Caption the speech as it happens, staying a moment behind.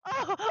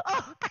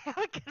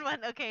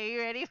Okay, you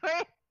ready for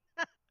it?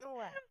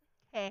 What?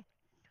 Okay.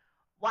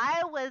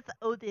 Why was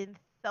Odin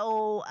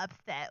so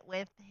upset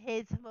with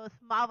his most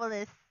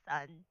marvelous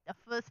son, the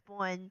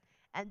firstborn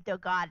and the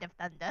god of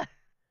thunder?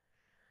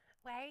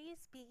 Why are you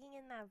speaking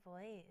in that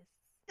voice?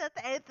 Just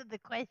answer the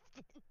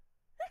question.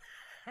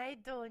 I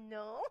don't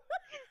know.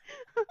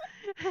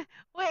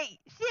 Wait,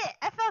 shit,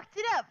 I fucked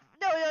it up.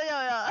 No, no,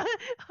 no,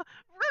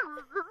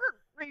 no.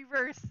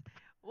 Reverse.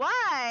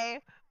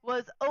 Why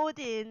was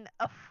Odin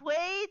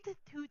afraid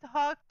to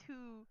talk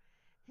to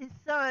his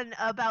son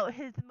about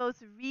his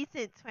most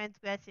recent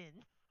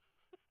transgression?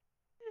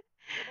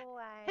 His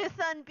Why?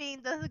 son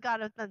being the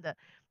god of thunder.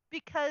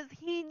 Because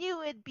he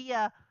knew it'd be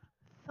a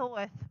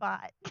sore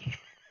spot.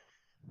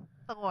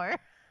 Thor.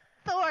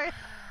 Thor.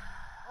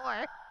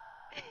 Thor.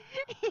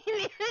 He knew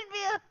it'd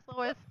be a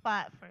sore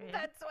spot for him.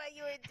 That's why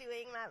you were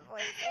doing that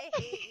voice. I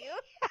hate you.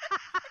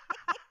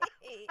 I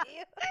hate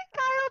you.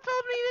 Kyle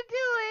told me to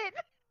do it.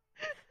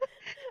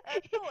 A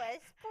Thor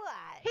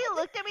spot. He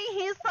looked at me.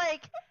 He's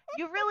like,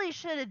 "You really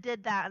should have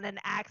did that in an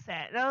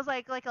accent." And I was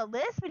like a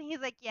lisp, and he's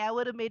like, "Yeah, it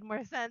would have made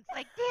more sense."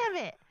 Like,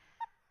 damn it,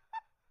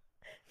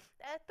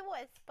 A Thor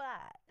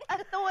spot.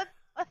 a Thor,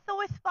 a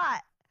Thor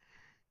spot.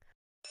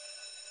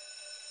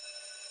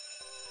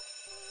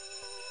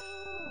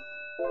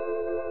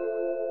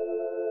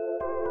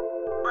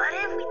 What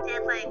if we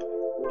did like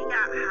we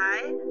got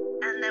high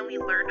and then we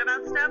learned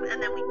about stuff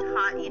and then we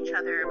taught each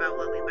other about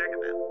what we learned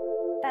about?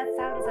 That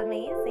sounds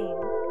amazing.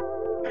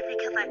 It's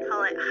because I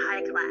call it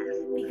high class.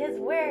 Because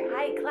we're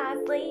high class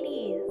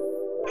ladies.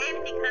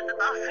 And because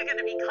it's also going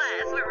to be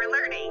class where we're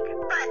learning,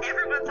 but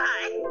everyone's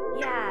high.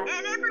 Yeah.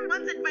 And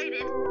everyone's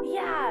invited.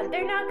 Yeah,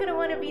 they're not gonna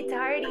want to be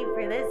tardy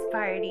for this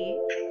party.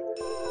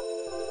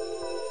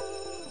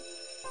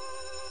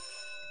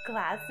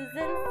 Class is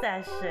in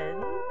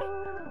session.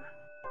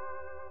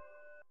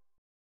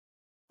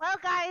 Well,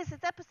 guys,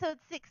 it's episode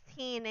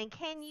 16, and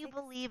can you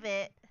believe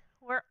it?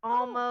 We're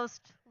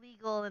almost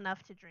legal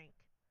enough to drink.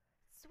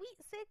 Sweet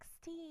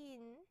 16.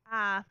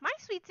 My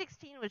sweet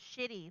 16 was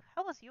shitty.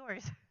 How was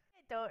yours?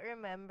 I don't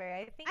remember.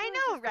 I think I it was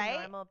know, just right?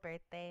 a normal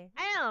birthday.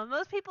 I know,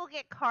 most people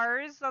get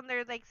cars on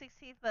their, like,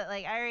 16th, but,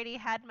 like, I already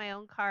had my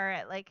own car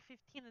at, like,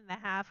 15 and a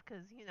half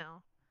because, you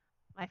know,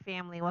 my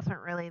family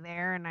wasn't really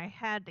there, and I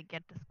had to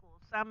get to school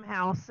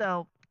somehow,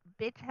 so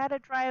bitch had to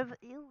drive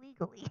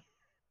illegally.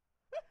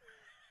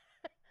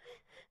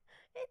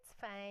 It's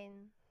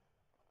fine.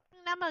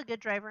 And I'm a good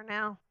driver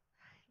now.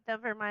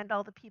 Never mind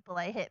all the people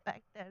I hit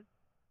back then.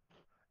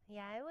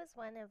 Yeah, I was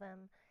one of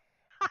them.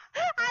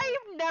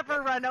 I've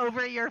never run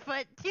over your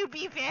foot, to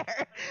be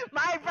fair.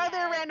 My brother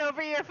Yeah. ran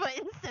over your foot,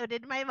 and so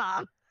did my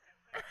mom.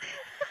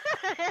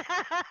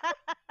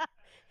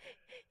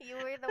 You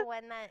were the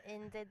one that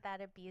ended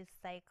that abuse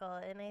cycle,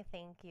 and I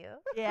thank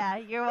you. Yeah,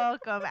 you're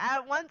welcome.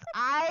 Once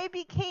I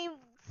became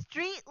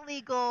street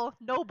legal,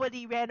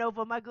 nobody ran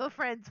over my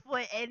girlfriend's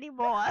foot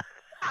anymore.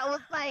 I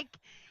was like,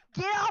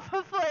 get off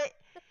her foot.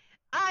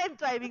 I'm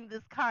driving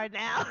this car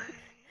now.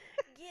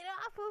 Get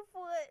off her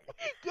foot.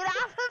 Get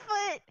off her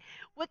foot.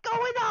 We're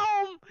going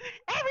home.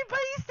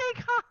 Everybody stay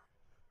calm.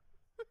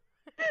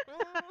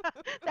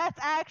 That's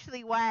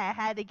actually why I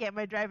had to get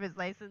my driver's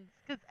license,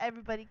 because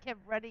everybody kept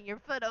running your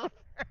foot over.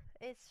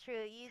 It's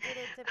true. You did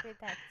it to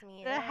protect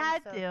me. I And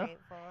had I'm so to.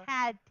 grateful.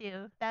 Had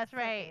to. That's So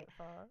right.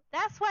 grateful.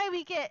 That's why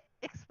we get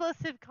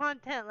explosive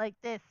content like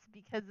this,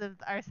 because of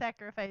our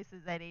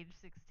sacrifices at age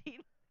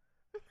 16.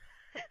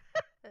 It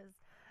was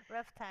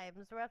rough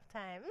times, rough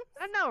times.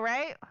 I know,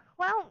 right?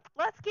 Well,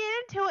 let's get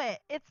into it.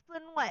 It's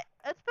been what?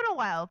 It's been a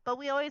while, but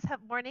we always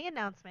have morning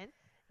announcements.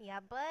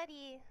 Yeah,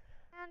 buddy.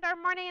 And our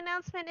morning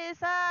announcement is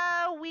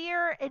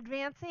we're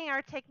advancing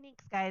our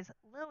techniques, guys.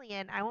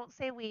 Lillian, I won't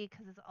say we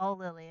because it's all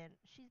Lillian.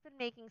 She's been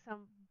making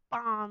some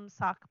bomb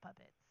sock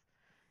puppets.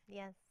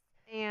 Yes.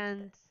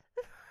 And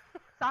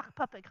sock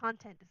puppet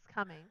content is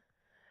coming.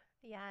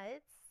 Yeah,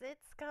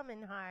 it's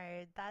coming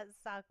hard. That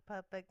sock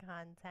puppet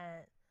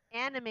content.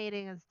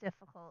 Animating is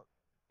difficult.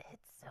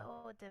 It's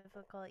so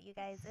difficult, you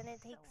guys, and it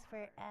takes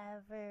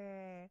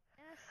forever.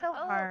 It's so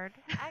hard.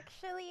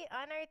 Actually,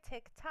 on our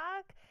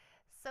TikTok,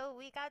 so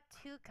we got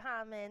 2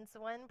 comments.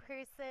 One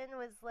person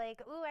was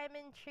like, "Ooh, I'm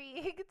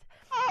intrigued,"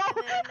 Oh.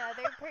 and then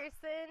another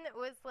person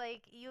was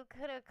like, "You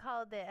could have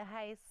called it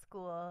high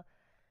school,"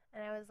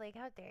 and I was like,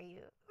 "How dare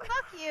you?"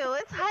 Fuck you.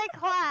 It's high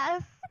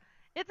class.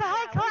 It's a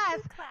high Yeah, we're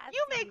class. too classy.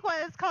 You make one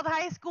that's called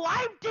high school.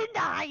 I've been to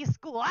high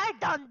school. I've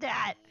done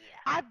that. Yeah.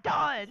 I'm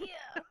done.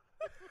 Yeah.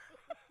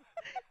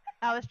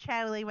 I was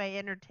channeling my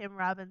inner Tim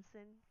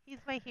Robinson. He's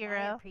my I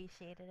hero.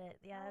 appreciated it.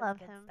 Yeah, I that's love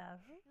good him. stuff.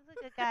 He's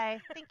a good guy.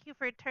 Thank you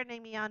for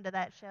turning me on to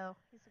that show.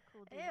 He's a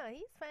cool dude. Yeah,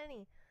 he's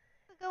funny.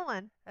 He's a good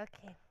one.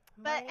 Okay.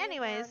 But morning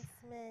anyways,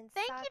 announcements,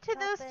 thank sock you to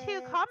those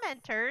 2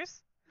 puppets.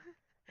 commenters.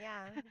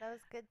 Yeah, that was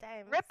good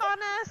times. Rip on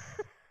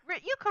us.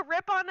 You could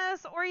rip on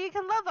us, or you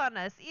can love on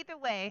us. Either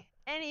way,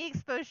 any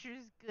exposure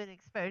is good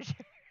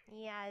exposure.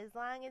 Yeah, as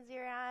long as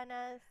you're on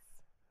us,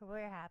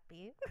 we're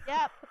happy.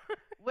 Yep,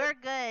 we're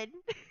good.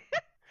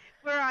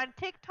 We're on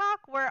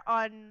TikTok. We're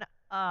on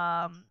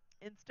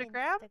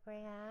Instagram.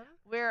 Instagram.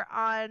 We're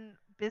on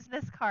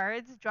business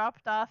cards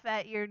dropped off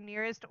at your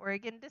nearest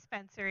Oregon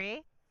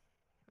dispensary.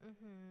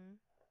 Mhm.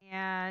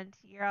 And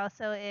you're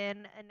also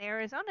in an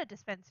Arizona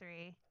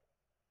dispensary,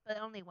 but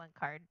only one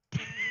card.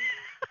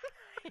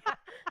 Yeah.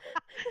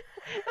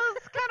 It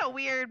was kind of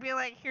weird being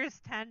like, here's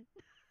 10.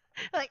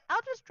 Like,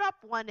 I'll just drop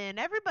one in.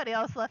 Everybody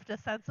else left a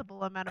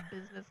sensible amount of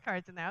business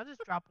cards in there. I'll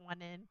just drop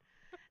one in.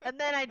 And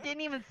then I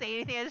didn't even say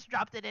anything. I just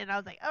dropped it in. I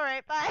was like, all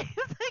right, bye.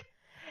 It's like,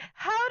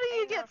 how do I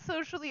you know. get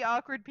socially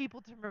awkward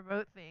people to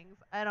promote things?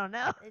 I don't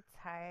know. It's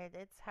hard.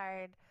 It's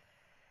hard.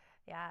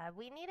 Yeah,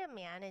 we need a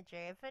manager.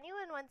 If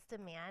anyone wants to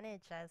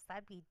manage us,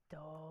 that'd be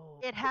dope.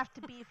 It'd have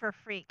to be for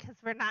free because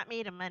we're not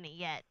made of money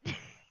yet.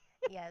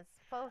 Yes,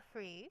 for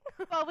free.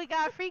 Well, we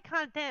got free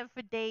content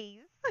for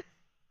days.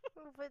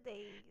 For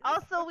days.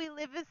 Also, we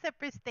live in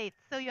separate states,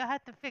 so you'll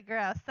have to figure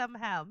out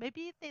somehow.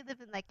 Maybe if they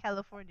live in like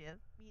California,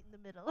 meet in the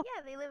middle.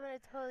 Yeah, they live in a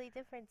totally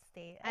different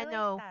state. I I like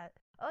know. that.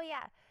 Oh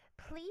yeah.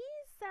 Please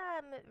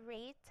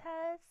rate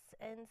us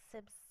and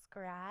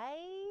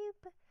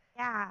subscribe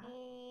Yeah.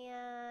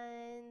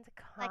 and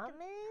Like,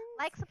 comment.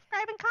 like,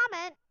 subscribe, and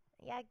comment.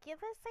 Yeah, give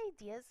us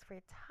ideas for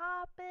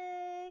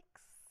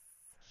topics.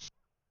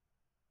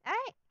 All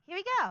right, here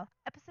we go.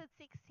 Episode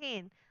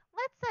 16.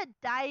 Let's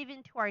dive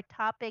into our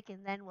topic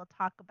and then we'll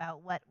talk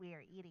about what we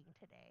are eating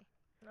today.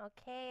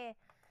 Okay.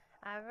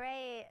 All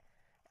right.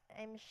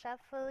 I'm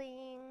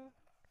shuffling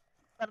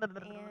and I'm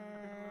gonna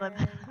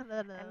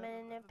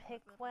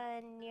pick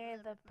one near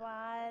the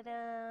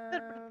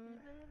bottom.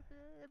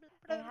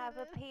 I have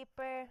a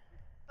paper.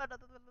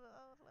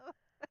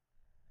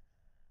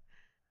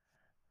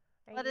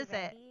 Are What you is it?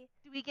 ready?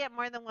 Do we get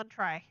more than one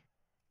try?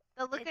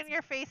 The look It's on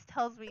your face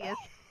tells me it's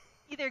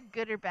either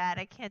good or bad.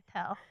 I can't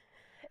tell.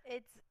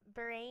 it's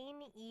brain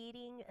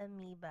eating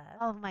amoeba.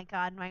 Oh my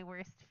god, my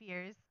worst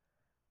fears.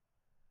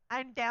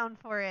 I'm down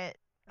for it.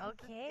 This is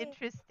Okay.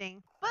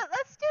 interesting. But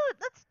let's do it.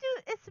 Let's do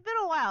it. It's been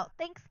a while.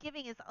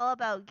 Thanksgiving is all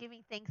about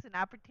giving thanks and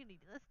opportunity.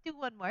 Let's do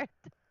one more.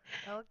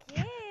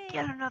 Okay.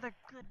 Get another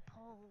good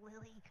pull,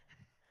 Lily.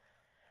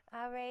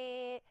 All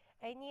right.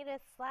 I need a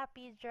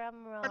slappy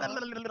drum roll. I'm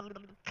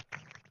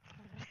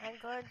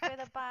going for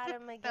the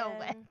bottom It's so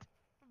wet. again.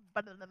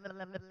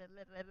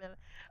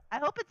 I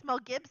hope it's Mel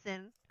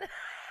Gibson.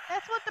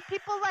 That's what the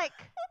people like.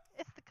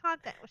 It's the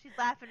content. Well, she's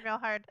laughing real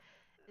hard.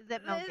 Is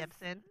it Mel This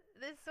Gibson?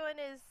 this one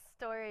is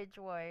Storage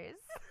Wars.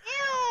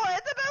 Ew,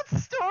 it's about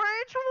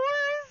Storage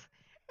Wars?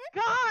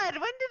 God,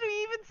 when did we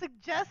even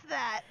suggest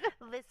that?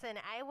 Listen,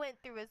 I went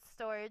through a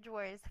Storage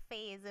Wars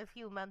phase a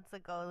few months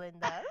ago,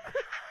 Linda.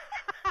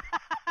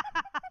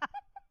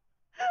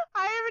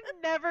 I have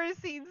never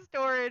seen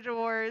Storage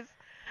Wars.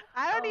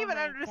 I don't Oh even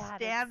my God,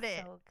 understand it's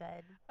it. so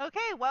good.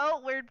 Okay,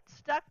 well, we're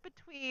stuck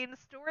between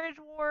Storage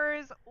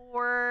Wars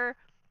or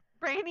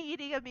brain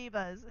eating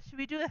amoebas. Should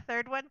we do a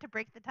third one to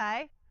break the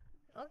tie?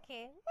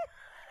 Okay.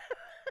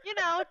 You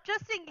know,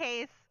 just in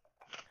case.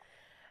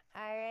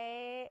 All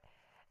right.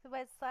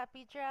 Wet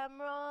slappy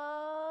drum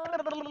roll.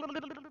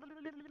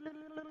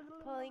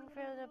 Pulling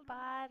from the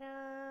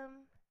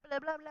bottom. Blah,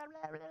 blah, blah,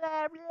 blah, blah, blah,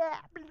 blah,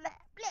 blah,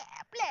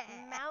 blah.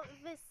 Mount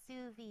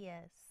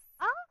Vesuvius.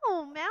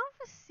 Oh, Mount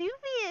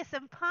Vesuvius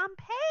and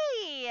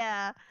Pompeii.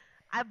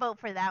 I vote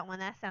for that one.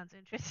 That sounds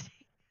interesting.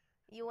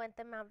 You want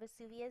the Mount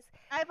Vesuvius?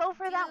 I vote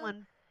for that Do-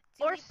 one.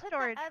 Do Or we put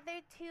storage. the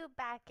other two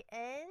back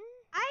in?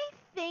 I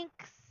think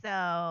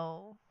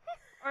so.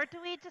 Or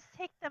do we just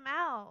take them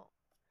out?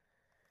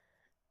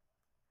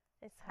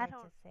 It's I hard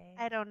don't. to say.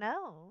 I don't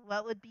know.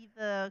 What would be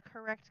the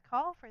correct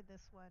call for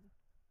this one?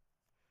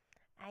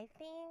 I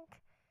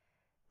think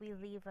we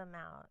leave them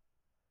out.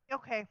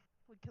 Okay,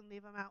 we can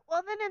leave them out.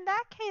 Well, then in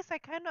that case, I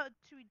kind of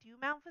should we do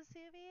Mount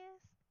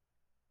Vesuvius?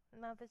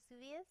 Mount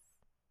Vesuvius?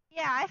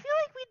 Yeah, I feel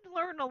like we'd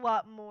learn a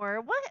lot more.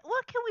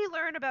 What can we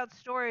learn about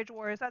Storage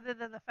Wars other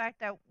than the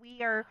fact that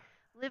we are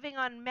living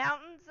on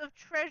mountains of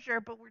treasure,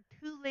 but we're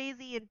too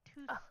lazy and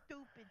too Ugh.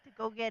 stupid to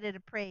go get it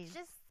appraised?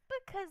 Just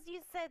because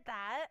you said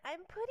that, I'm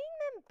putting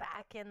them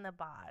back in the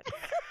box.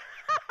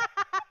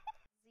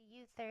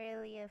 You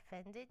thoroughly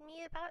offended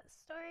me about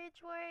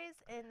Storage Wars,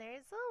 and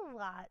there's a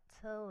lot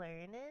to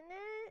learn in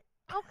it.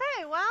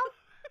 Okay, well,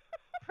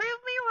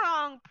 prove me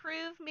wrong.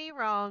 Prove me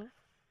wrong.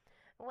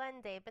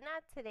 One day, but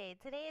not today.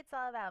 Today it's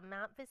all about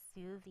Mount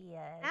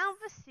Vesuvius. Mount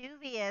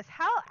Vesuvius,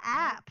 how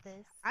apt.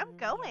 I'm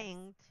Vesuvius.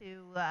 going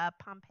to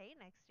Pompeii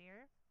next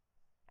year.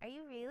 Are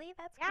you really?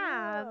 That's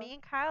Yeah, cool. me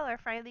and Kyle are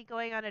finally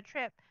going on a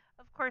trip.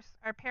 Of course,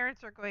 our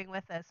parents are going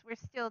with us. We're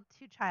still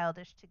too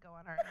childish to go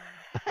on our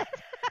own. But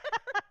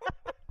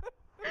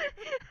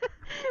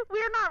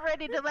we're not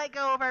ready to let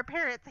go of our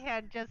parents'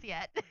 hand just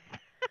yet.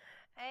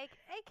 I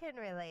can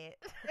relate.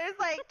 There's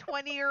like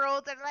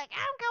 20-year-olds that are like,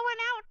 I'm going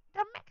out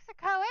to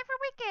Mexico every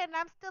weekend.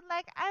 I'm still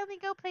like, I only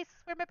go places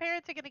where my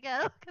parents are going to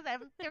go because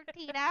I'm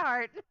 13 at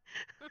heart.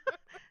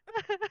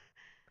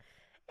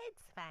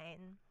 It's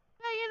fine.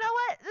 Well, you know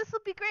what? This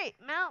will be great.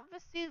 Mount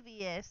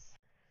Vesuvius.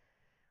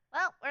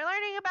 Well, we're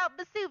learning about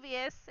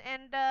Vesuvius,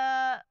 and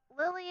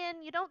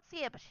Lillian, you don't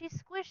see it, but she's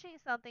squishing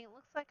something. It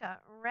looks like a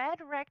red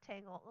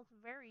rectangle. It looks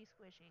very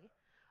squishy.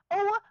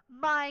 Oh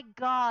my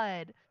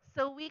god.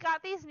 So we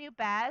got these new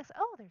bags.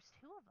 Oh, there's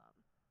two of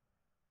them.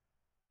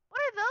 What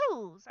are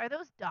those? Are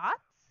those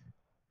dots?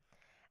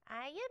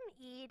 I am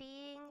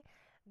eating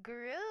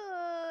Groon.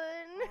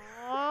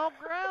 Oh,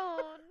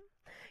 grown.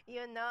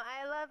 You know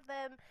I love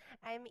them.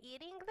 I'm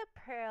eating the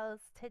pearls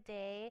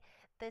today,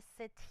 the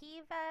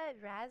sativa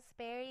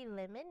raspberry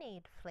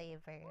lemonade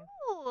flavor.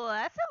 Ooh,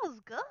 that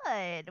sounds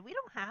good. We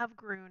don't have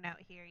Groon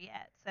out here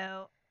yet,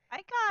 so I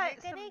You're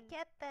got gonna some.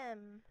 get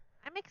them.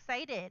 I'm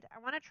excited. I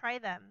want to try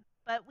them.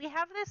 But we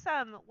have this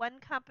one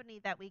company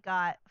that we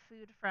got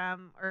food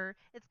from, or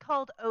it's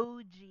called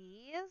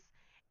OG's,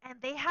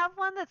 and they have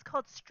one that's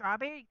called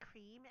strawberry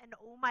cream, and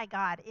oh my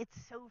god, it's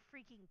so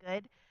freaking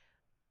good.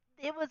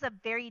 It was a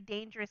very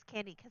dangerous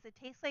candy because it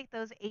tastes like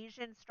those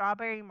Asian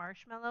strawberry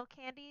marshmallow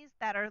candies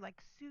that are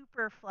like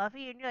super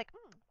fluffy, and you're like,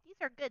 these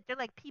are good. They're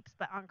like Peeps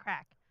but on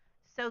crack.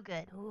 So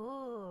good.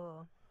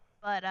 Ooh.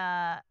 But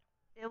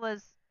it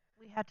was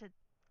we had to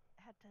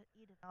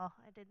eat it all.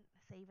 I didn't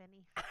save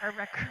any for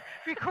our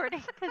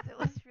recording because it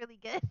was really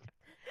good.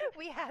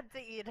 We had to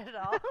eat it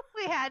all.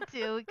 We had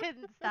to. We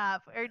couldn't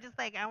stop. We were just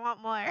like, I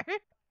want more.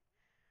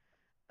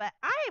 But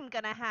I am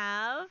gonna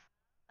have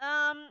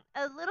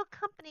a little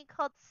company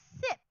called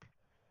Sip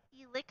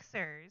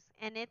Elixirs,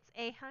 and it's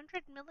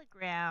 100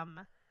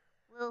 milligram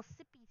little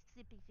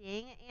sippy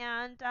thing,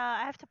 and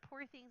I have to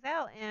pour things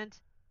out, and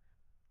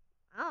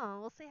oh,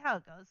 we'll see how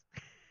it goes.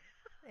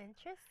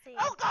 Interesting.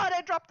 Oh God,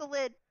 I dropped the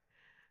lid.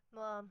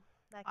 Well,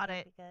 that Caught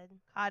can't it. be good.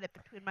 Caught it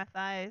between my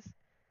thighs.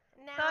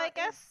 So Now, I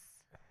guess.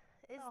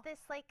 is Oh, this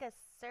like a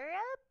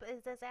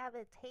syrup? Does it have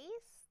a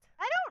taste?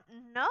 I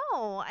don't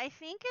know. I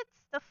think it's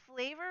the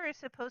flavor is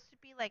supposed to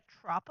be like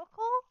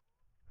tropical.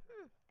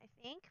 Hmm. I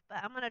think, but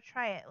I'm gonna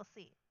try it. We'll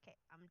see. Okay,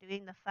 I'm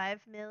doing the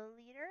 5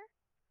 milliliter.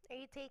 Are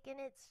you taking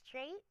it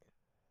straight?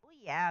 Oh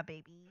yeah,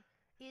 baby.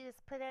 You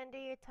just put it under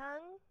your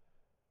tongue?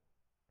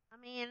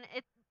 I mean,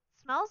 it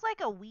smells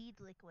like a weed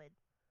liquid.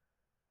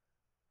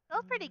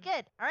 Smells pretty Mm.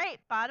 good. All right,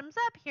 bottoms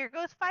up. Here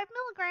goes 5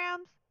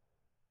 milligrams.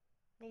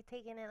 Are you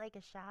taking it like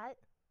a shot?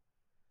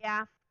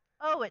 Yeah.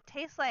 Oh, it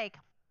tastes like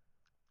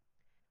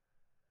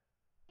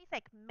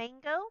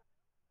mango.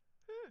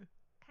 Hmm.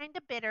 Kind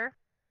of bitter.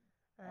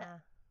 Uh, Ah,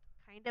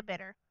 kind of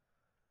bitter.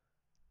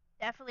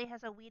 Definitely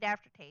has a weed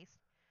aftertaste.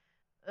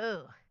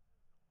 Ooh.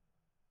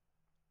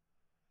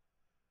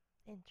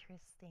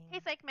 interesting.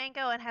 Tastes like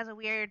mango and has a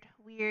weird,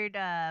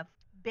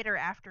 bitter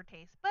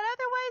aftertaste. But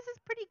otherwise, it's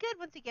pretty good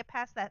once you get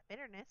past that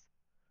bitterness.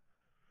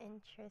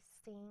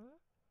 Interesting.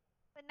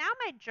 But now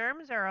my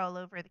germs are all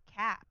over the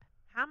cap.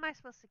 How am I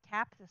supposed to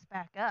cap this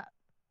back up?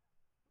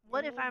 It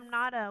What if needs. I'm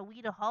not a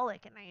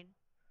weedaholic and I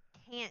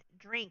can't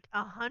drink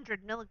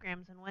 100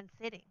 milligrams in one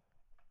sitting?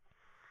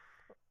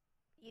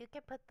 You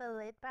can put the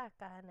lid back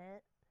on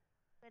it,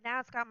 But now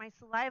it's got my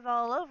saliva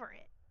all over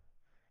it.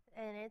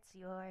 and it's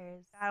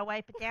yours. Gotta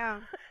wipe it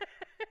down.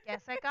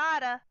 Guess I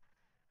gotta.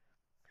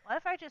 What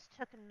if I just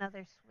took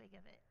another swig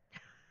of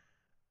it?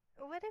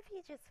 What if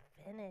you just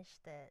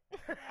finished it?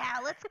 Yeah,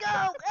 let's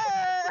go.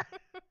 Ugh.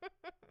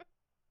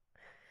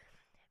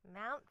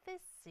 Mount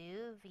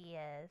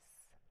Vesuvius.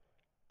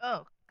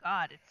 Oh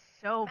God, it's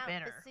so Mount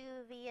bitter.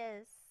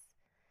 Vesuvius.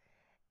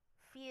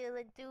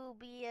 Feeling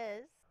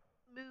dubious.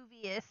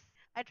 Movious.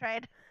 I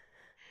tried.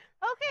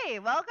 Okay,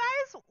 well,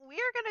 guys, we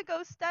are going to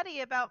go study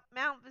about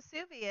Mount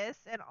Vesuvius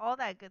and all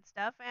that good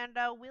stuff, and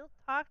we'll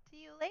talk to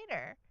you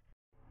later.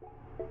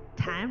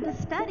 Time to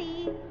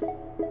study.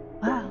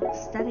 Wow,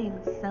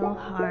 studying's so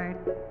hard.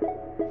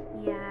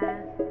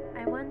 Yeah,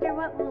 I wonder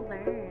what we'll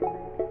learn.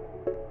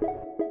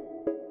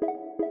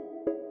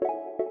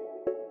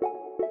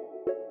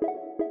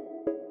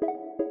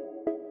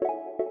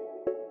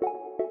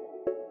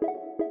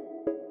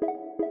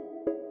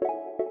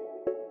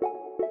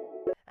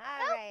 All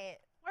Well, right.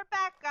 we're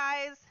back,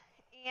 guys,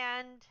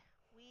 and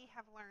we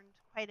have learned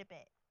quite a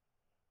bit.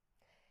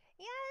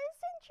 Yeah,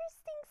 it's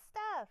interesting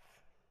stuff.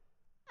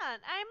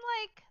 And I'm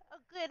like a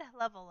good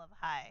level of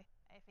high,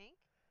 I think.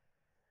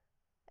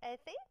 I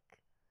think.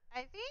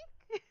 I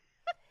think?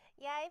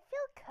 Yeah, I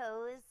feel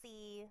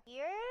cozy.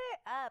 You're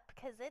up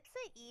because it's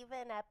an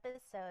even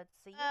episode,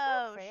 so you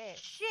Oh, go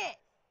first. shit.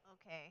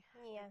 Okay,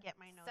 let me Yeah, get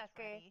my notes sucker.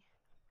 ready.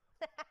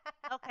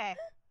 Okay.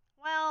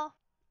 Well,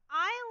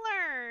 I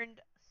learned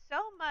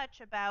so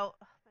much about.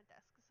 Oh, my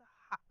desk is a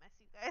hot mess,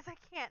 you guys. I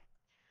can't.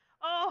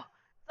 Oh,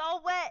 it's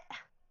all wet.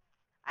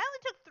 I only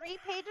took 3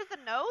 pages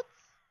of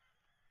notes.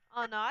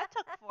 Oh no, I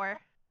took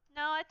four.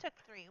 No, I took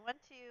three. One,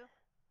 two,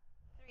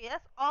 three.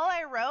 That's all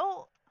I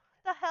wrote.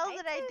 What the hell I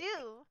did I took do?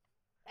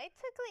 I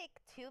took like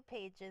 2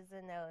 pages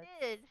of notes.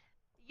 Did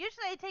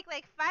usually I take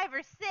like 5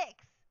 or 6.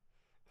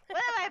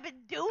 What have I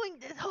been doing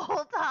this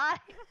whole time?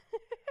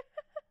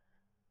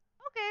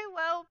 Okay,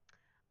 well,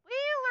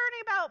 we're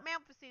learning about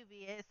Mount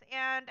Vesuvius,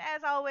 and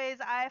as always,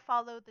 I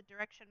followed the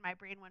direction my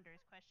brain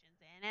wanders questions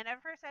in. And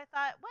at first, I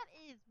thought, what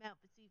is Mount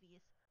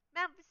Vesuvius?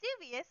 Mount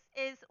Vesuvius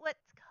is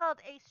what's called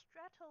a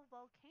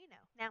stratovolcano.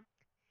 Now,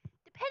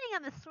 depending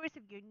on the source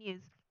of your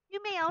news,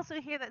 you may also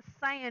hear that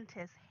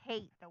scientists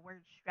hate the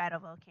word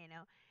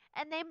stratovolcano,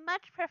 and they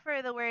much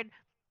prefer the word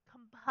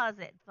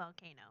composite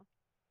volcano.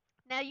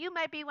 Now you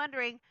might be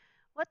wondering,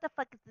 what the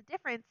fuck is the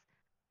difference?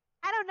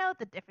 I don't know what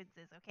the difference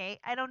is, okay?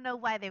 I don't know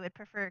why they would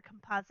prefer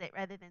composite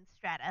rather than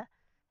strata.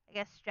 I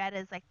guess strata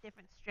is like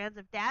different strands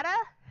of data?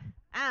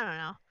 I don't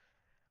know.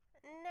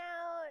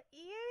 Now,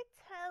 you're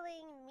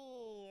telling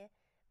me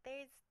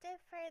there's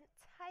different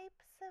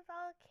types of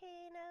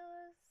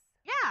volcanoes?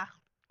 Yeah,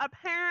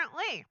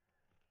 apparently.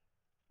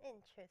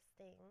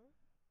 Interesting.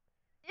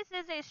 This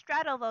is a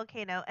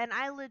stratovolcano, and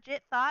I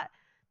legit thought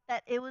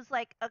that it was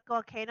like a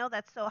volcano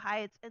that's so high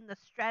it's in the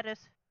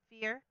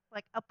stratosphere,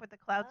 like up where the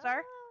clouds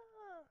are.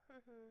 Oh,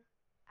 mhm.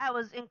 I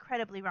was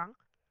incredibly wrong.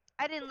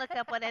 I didn't look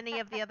up what any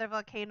of the other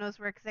volcanoes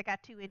were because I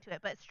got too into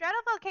it. But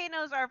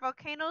stratovolcanoes are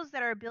volcanoes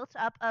that are built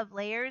up of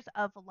layers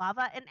of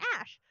lava and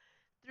ash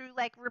through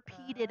like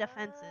repeated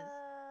offenses.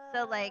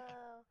 So like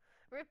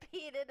Oh,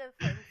 repeated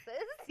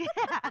offenses.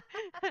 yeah,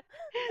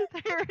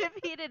 they're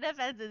repeated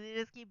offenses. They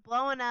just keep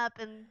blowing up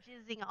and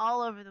jizzing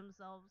all over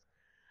themselves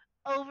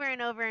over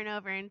and over and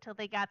over until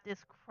they got this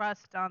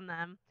crust on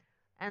them,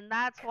 and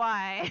that's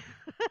why.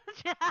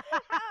 how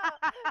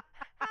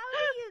how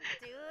do you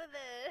do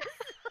this?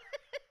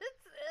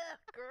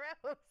 It's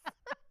gross.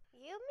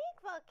 You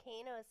make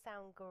volcanoes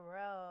sound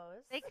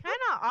gross. They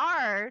kind of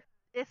are.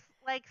 It's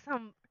like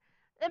some.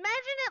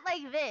 Imagine it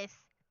like this.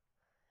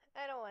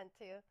 I don't want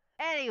to.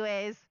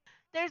 Anyways,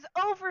 there's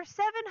over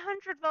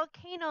 700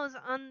 volcanoes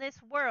on this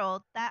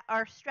world that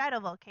are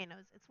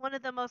stratovolcanoes. It's one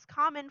of the most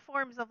common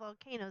forms of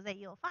volcanoes that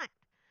you'll find.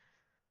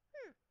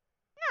 Hmm.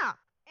 Yeah,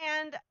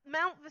 and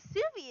Mount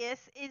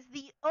Vesuvius is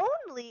the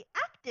only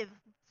active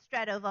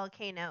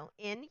stratovolcano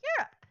in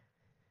Europe.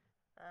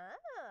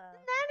 Ah.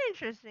 Isn't that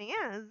interesting?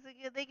 Yeah,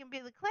 they can be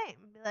the claim.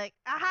 Be like,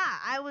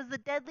 aha, I was the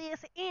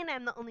deadliest and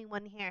I'm the only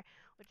one here,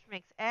 which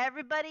makes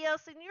everybody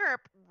else in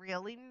Europe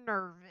really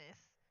nervous.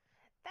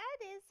 That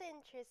is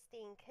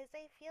interesting because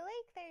I feel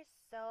like there's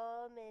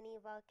so many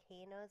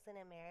volcanoes in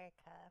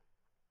America.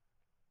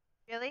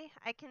 Really?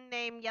 I can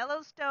name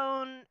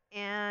Yellowstone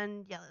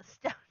and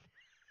Yellowstone.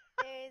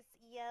 There's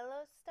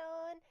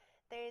Yellowstone,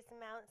 there's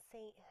Mount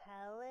St.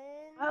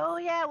 Helens. Oh,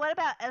 yeah, what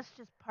about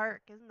Estes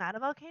Park? Isn't that a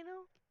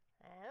volcano?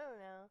 I don't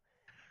know.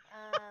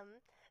 Um,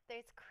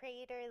 there's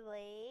Crater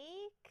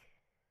Lake.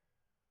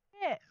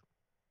 Yeah.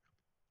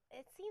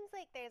 It seems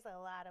like there's a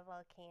lot of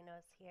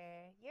volcanoes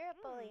here. Europe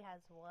only Hmm.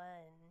 has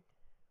one.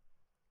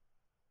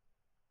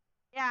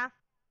 Yeah,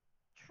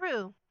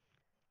 true.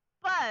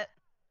 But,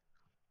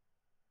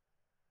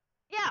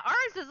 yeah,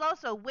 ours is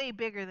also way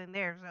bigger than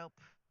theirs, so.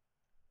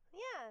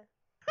 Yeah,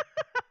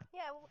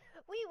 yeah,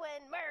 we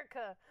win,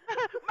 America.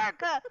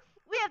 America,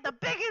 we have the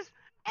biggest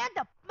and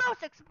the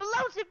most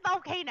explosive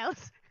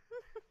volcanoes.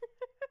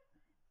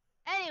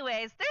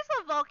 Anyways, there's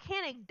a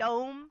volcanic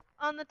dome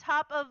on the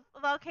top of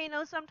a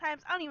volcano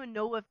sometimes. I don't even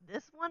know if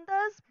this one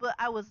does, but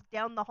I was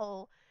down the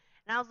hole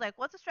and I was like,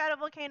 what's a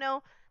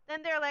stratovolcano?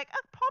 Then they're like,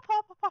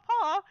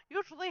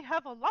 usually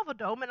have a lava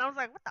dome. And I was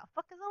like, what the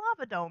fuck is a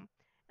lava dome?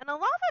 And a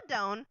lava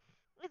dome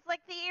is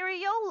like the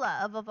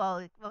areola of a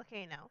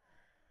volcano.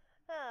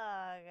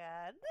 Oh,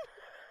 God.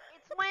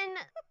 It's when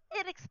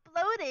it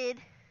exploded,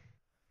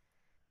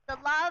 the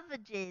lava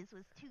jizz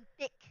was too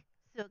thick,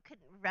 so it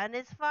couldn't run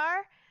as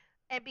far.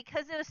 And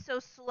because it was so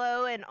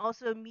slow and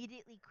also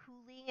immediately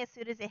cooling as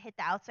soon as it hit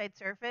the outside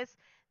surface,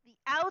 the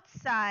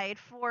outside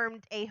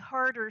formed a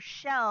harder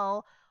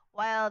shell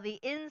while the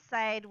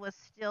inside was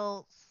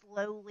still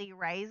slowly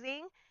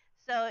rising.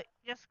 So it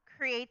just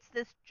creates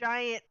this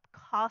giant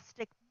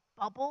caustic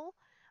bubble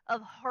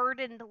of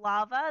hardened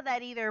lava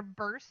that either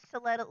bursts to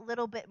let a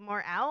little bit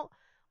more out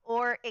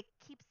or it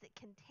keeps it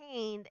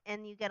contained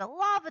and you get a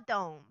lava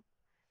dome.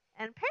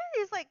 And apparently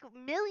there's like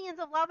millions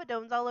of lava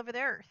domes all over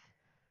the earth.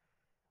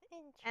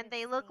 And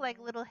they look like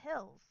Interesting. little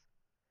hills.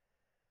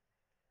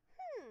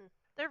 Hmm.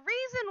 The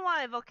reason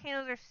why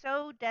volcanoes are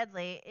so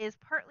deadly is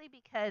partly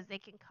because they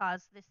can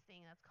cause this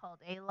thing that's called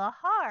a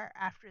lahar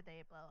after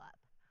they blow up.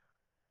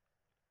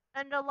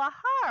 And a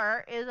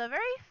lahar is a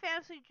very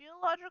fancy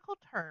geological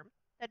term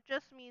that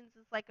just means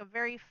it's like a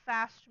very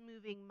fast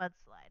moving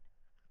mudslide.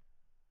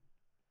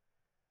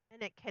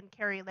 And it can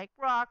carry like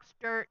rocks,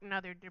 dirt, and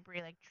other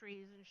debris like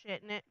trees and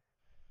shit in it.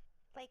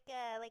 Like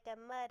a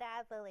mud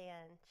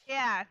avalanche.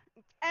 Yeah,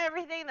 it's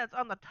everything that's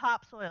on the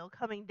topsoil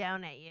coming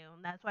down at you.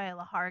 And that's why a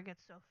lahar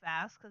gets so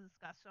fast because it's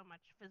got so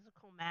much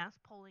physical mass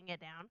pulling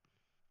it down.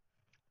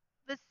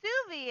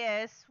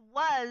 Vesuvius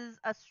was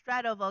a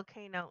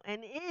stratovolcano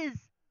and is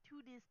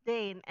to this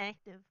day an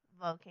active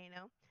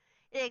volcano.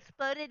 It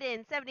exploded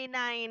in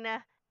 79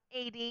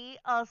 AD,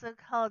 also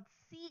called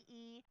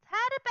CE. It's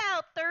had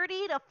about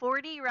 30 to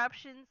 40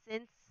 eruptions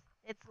since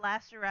its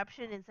last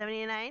eruption in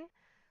 79,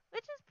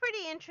 which is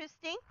pretty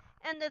interesting.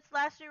 And its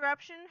last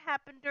eruption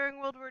happened during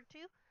World War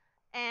II.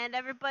 And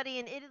everybody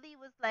in Italy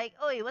was like,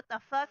 "Oi, what the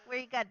fuck?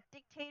 We got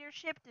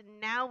dictatorship, and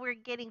now we're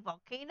getting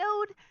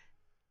volcanoed."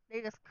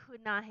 They just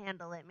could not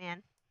handle it,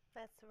 man.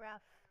 That's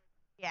rough.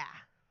 Yeah.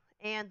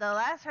 And the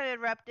last time it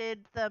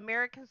erupted, the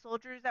American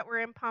soldiers that were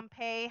in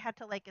Pompeii had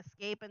to like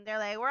escape, and they're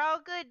like, "We're all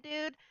good,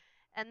 dude."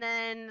 And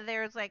then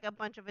there's like a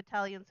bunch of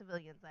Italian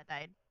civilians that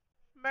died.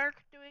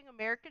 America doing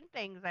American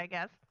things, I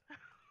guess.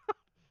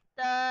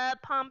 The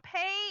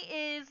Pompeii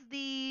is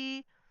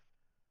the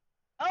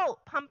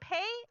Pompeii.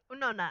 Oh,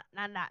 no, not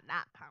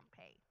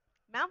Pompeii.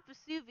 Mount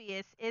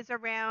Vesuvius is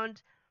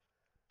around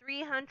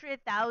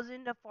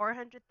 300,000 to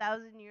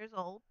 400,000 years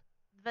old.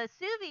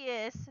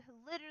 Vesuvius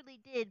literally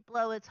did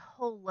blow its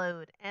whole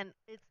load, and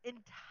its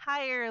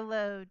entire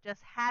load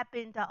just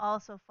happened to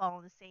also fall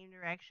in the same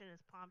direction as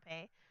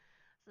Pompeii.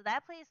 So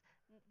that place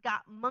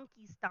got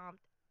monkey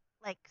stomped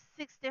like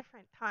 6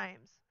 different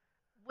times.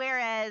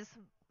 Whereas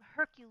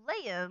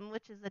Herculaneum,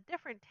 which is a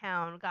different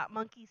town, got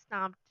monkey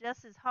stomped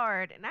just as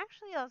hard and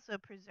actually also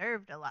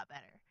preserved a lot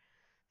better.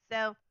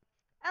 So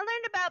I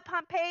learned about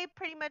Pompeii,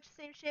 pretty much the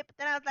same shit, but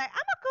then I was like, I'm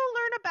gonna go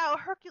learn about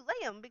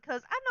Herculaneum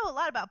because I know a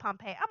lot about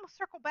Pompeii. I'm gonna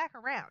circle back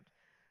around.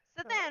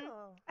 So then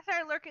Oh. I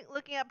started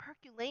looking up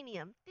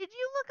Herculaneum. Did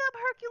you look up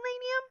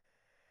Herculaneum?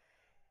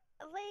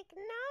 Like,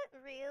 not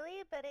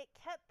really, but it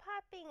kept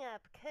popping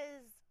up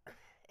because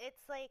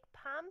it's like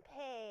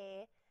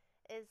Pompeii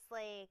is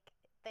like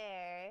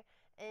there,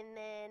 and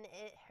then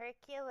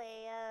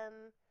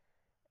Herculaneum,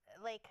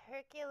 like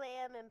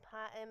Herculaneum and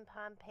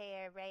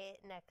Pompeii are right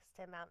next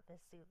to Mount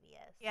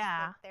Vesuvius. Like,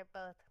 Yeah. they're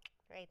both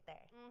right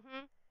there.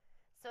 Mhm.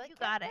 So it You kept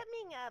got it.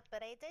 coming up,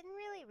 but I didn't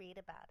really read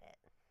about it.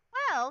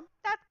 Well,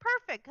 that's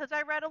perfect because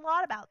I read a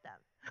lot about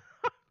them.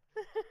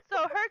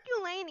 So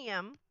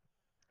Herculaneum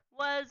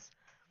was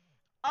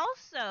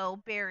also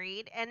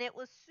buried, and it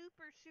was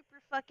super, super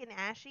fucking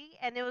ashy,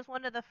 and it was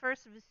one of the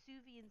first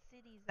Vesuvian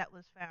cities that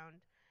was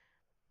found.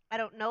 I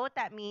don't know what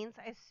that means.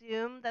 I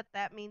assume that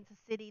that means a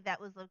city that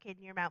was located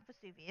near Mount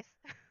Vesuvius.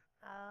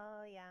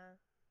 Oh, yeah.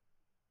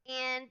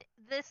 And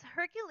this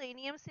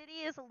Herculaneum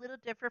city is a little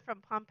different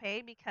from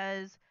Pompeii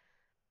because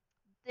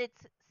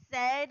it's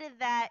said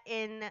that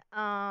in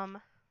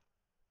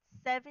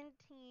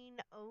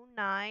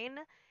 1709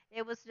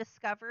 it was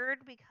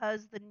discovered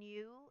because the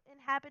new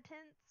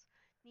inhabitants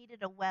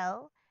needed a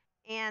well,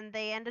 and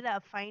they ended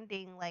up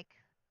finding like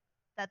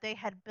that they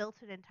had built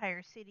an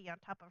entire city on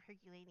top of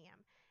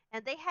Herculaneum.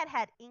 And they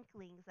had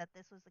inklings that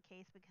this was the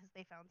case because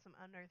they found some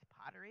unearthed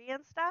pottery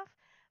and stuff,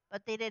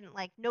 but they didn't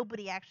like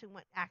nobody actually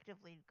went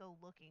actively to go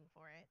looking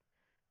for it.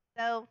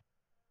 So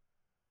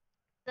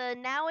the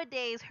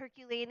nowadays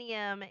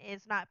Herculaneum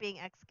is not being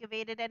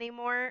excavated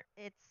anymore.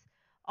 It's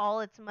all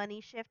its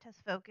money shift has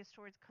focused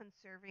towards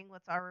conserving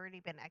what's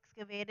already been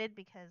excavated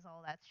because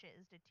all that shit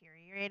is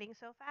deteriorating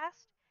so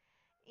fast.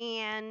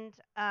 And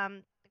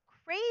the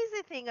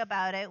crazy thing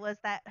about it was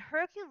that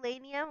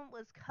Herculaneum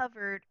was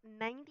covered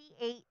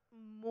 98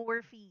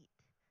 more feet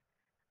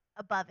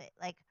above it.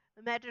 Like,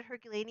 imagine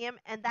Herculaneum,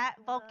 and that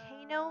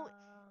volcano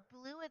Whoa.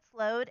 blew its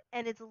load,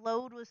 and its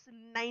load was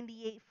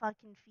 98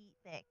 fucking feet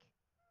thick.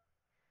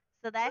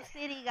 So that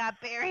city got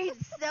buried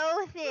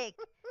so thick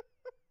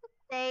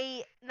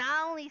they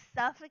not only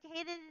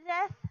suffocated to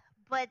death,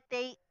 but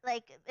they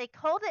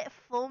called it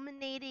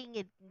fulminating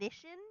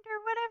ignition or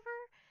whatever.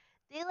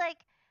 They like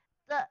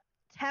the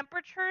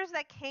temperatures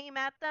that came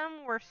at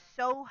them were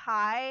so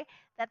high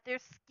that their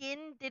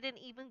skin didn't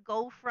even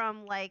go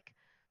from like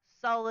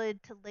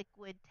solid to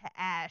liquid to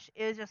ash.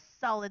 It was just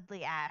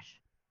solidly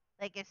ash.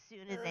 Like as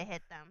soon as Ugh, it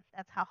hit them.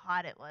 That's how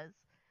hot it was.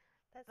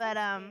 that's so But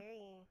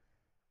scary.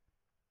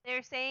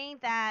 they're saying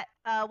that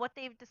what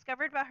they've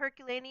discovered about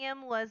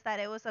Herculaneum was that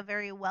it was a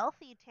very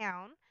wealthy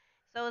town.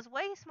 So it was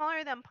way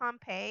smaller than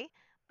Pompeii,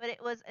 but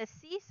it was a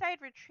seaside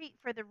retreat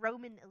for the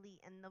Roman elite.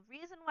 And the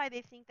reason why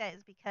they think that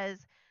is because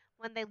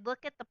when they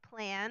look at the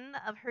plan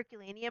of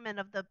Herculaneum and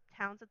of the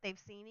towns that they've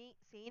seen,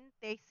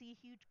 they see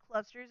huge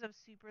clusters of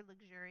super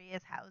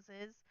luxurious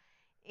houses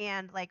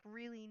and like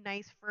really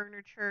nice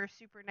furniture,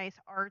 super nice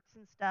arts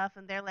and stuff.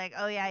 And they're like,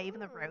 oh yeah, even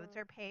the roads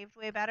Mm. are paved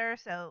way better.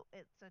 So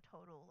it's a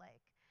total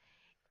like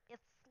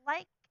it's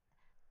like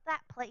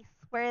that place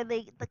where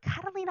the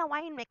Catalina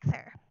wine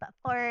mixer, but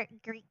for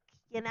Greek,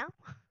 you know?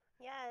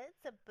 Yeah,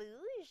 it's a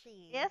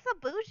bougie. It's a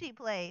bougie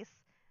place.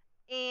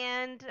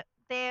 And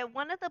they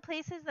one of the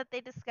places that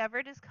they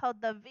discovered is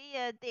called the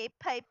Via de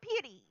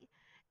Paipiri.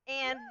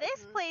 And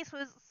this Mm. place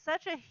was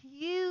such a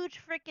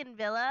huge freaking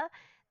villa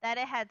that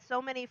it had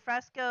so many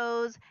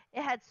frescoes,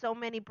 it had so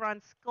many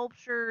bronze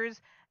sculptures,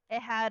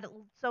 it had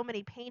so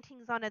many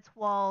paintings on its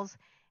walls,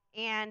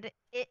 and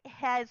it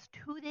has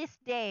to this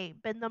day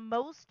been the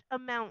most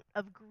amount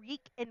of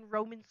Greek and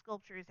Roman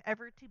sculptures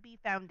ever to be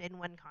found in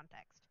one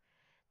context.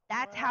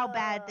 That's how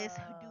bad this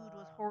dude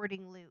was Whoa.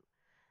 hoarding loot.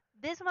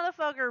 This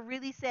motherfucker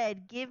really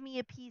said, "Give me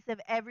a piece of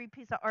every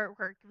piece of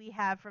artwork we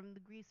have from the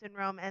Greece and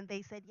Rome," and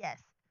they said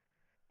yes.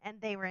 And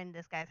they were in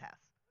this guy's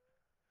house.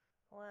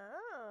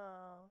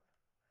 Wow.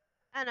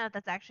 I don't know if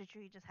that's actually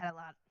true. He just had a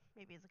lot.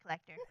 Maybe he's a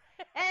collector.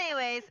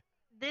 Anyways,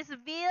 this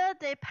Villa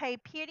de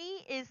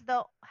Paipiri is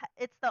the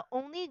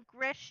only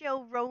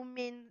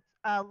Greco-Roman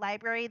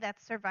library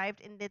that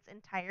survived in its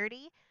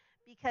entirety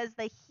because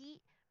the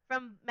heat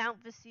from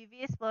Mount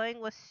Vesuvius blowing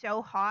was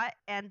so hot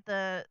and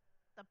the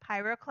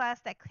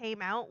pyroclast that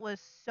came out was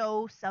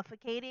so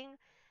suffocating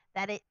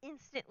that it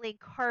instantly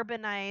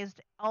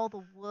carbonized all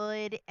the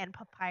wood and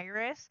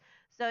papyrus.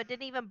 So it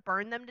didn't even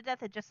burn them to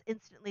death, it just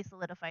instantly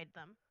solidified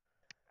them.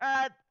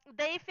 Uh,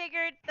 they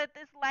figured that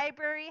this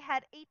library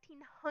had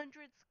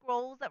 1,800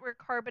 scrolls that were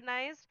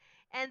carbonized,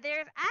 and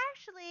there's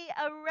actually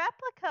a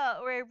replica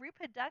or a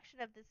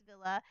reproduction of this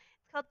villa.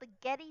 It's called the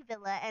Getty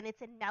Villa, and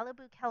it's in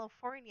Malibu,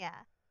 California.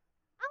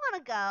 I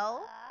want to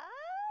go,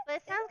 but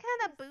it sounds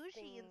kind of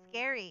bougie and Interesting.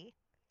 scary.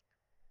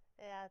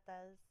 Yeah, it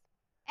does.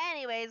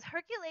 Anyways,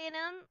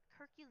 Herculaneum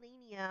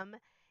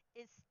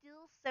is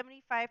still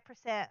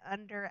 75%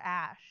 under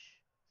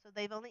ash, so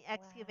they've only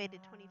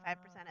excavated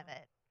 25% of Wow.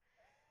 it.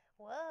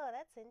 Whoa,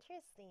 that's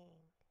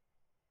interesting.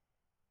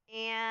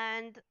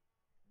 And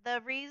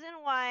the reason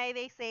why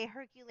they say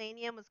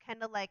Herculaneum was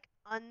kind of like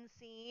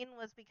unseen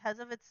was because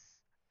of its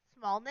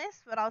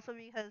smallness, but also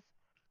because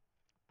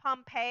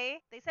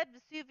Pompeii, they said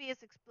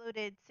Vesuvius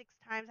exploded 6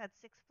 times, had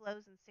 6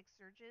 flows and 6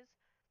 surges,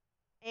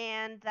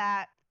 and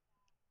that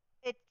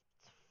its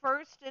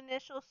first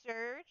initial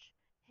surge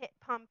hit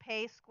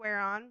Pompeii square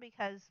on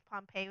because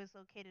Pompeii was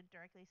located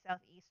directly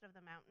southeast of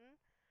the mountain,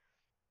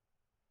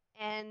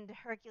 and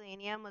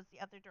Herculaneum was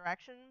the other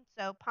direction.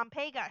 So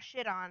Pompeii got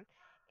shit on,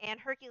 and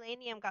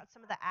Herculaneum got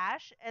some of the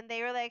ash, and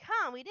they were like,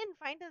 "Huh, we didn't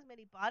find as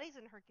many bodies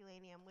in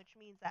Herculaneum, which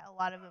means that a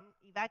lot of them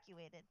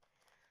evacuated."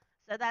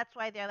 So that's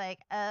why they're like,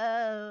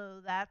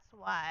 "Oh, that's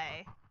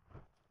why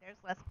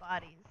there's less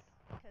bodies."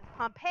 Because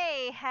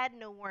Pompeii had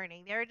no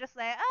warning. They were just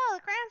like, "Oh,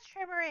 the ground's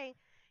trembling,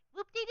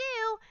 whoop de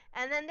doo,"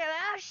 and then they're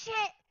like, "Oh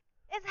shit,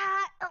 it's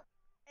hot," oh,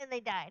 and they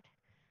died.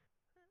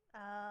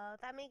 Oh,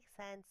 that makes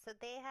sense. So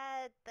they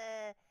had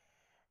the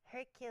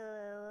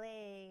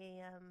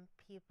Herculaneum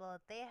people,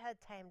 they had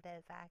time to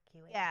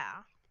evacuate.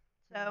 Yeah.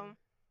 Hmm. So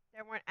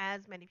there weren't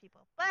as many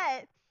people,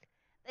 but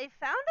they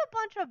found a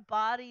bunch of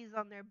bodies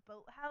on their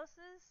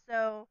boathouses,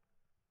 so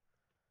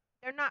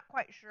they're not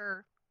quite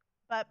sure.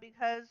 But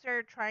because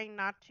they're trying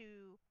not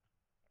to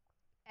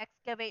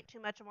excavate too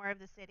much more of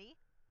the city,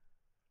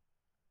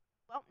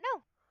 well,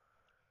 no,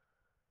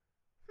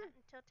 Hmm. not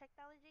until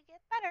technology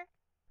gets better.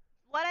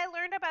 What I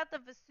learned about the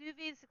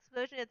Vesuvius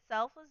explosion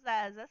itself was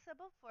that, as I said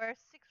before,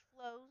 6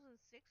 flows and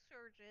 6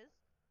 surges.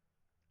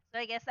 So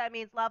I guess that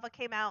means lava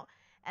came out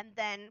and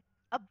then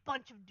a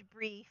bunch of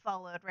debris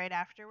followed right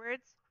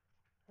afterwards.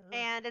 Ugh.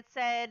 And it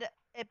said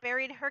it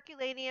buried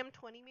Herculaneum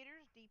 20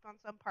 meters deep on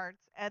some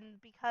parts, and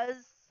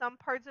because some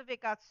parts of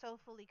it got so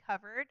fully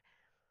covered,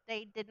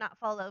 they did not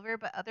fall over,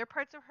 but other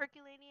parts of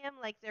Herculaneum,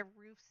 like their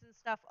roofs and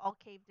stuff, all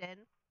caved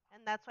in,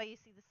 and that's why you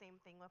see the same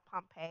thing with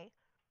Pompeii.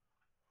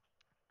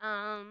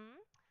 Um,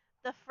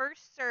 the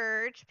first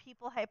surge,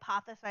 people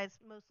hypothesized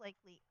most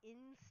likely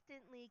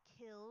instantly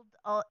killed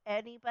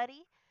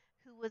anybody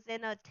who was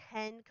in a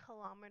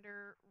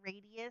 10-kilometer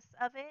radius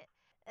of it.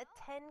 A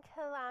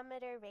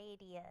 10-kilometer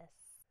radius.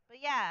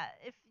 But yeah,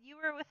 if you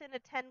were within a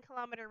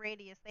 10-kilometer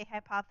radius, they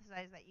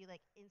hypothesized that you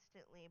like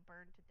instantly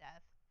burned to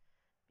death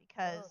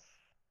because Oof.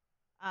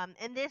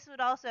 and this would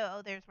also,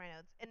 oh, there's my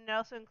notes. And it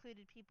also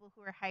included people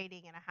who were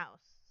hiding in a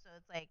house. So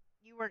it's like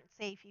you weren't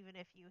safe even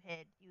if you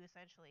hid. You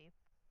essentially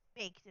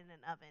baked in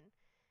an oven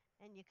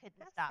and you couldn't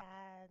That's stop.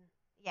 sad.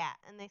 Yeah,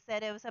 and they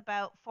said it was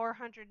about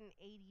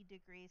 480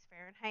 degrees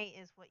Fahrenheit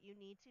is what you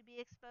need to be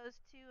exposed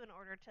to in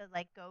order to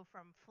like go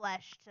from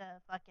flesh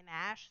to fucking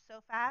ash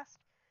so fast.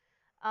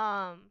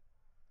 Um,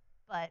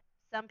 but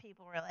some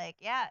people were like,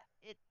 yeah,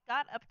 it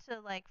got up to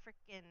like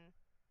freaking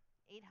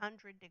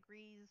 800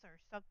 degrees or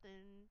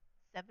something,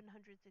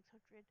 700,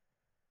 600.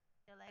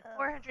 They're like Ugh.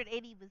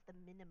 480 was the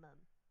minimum.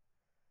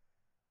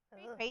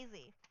 Pretty Ugh.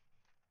 crazy.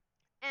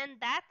 And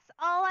that's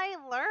all I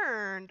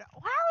learned. Wow,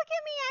 look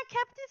at me. I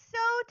kept it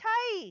so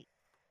tight.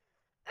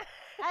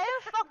 I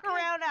didn't fuck Good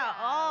around at job.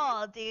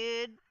 all,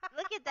 dude.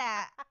 Look at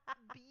that.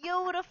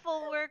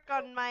 Beautiful work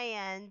on my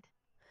end.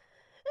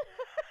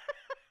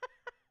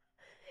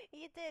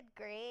 You did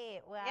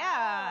great.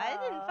 Yeah, I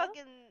didn't Wow.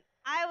 fucking.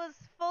 I was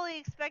fully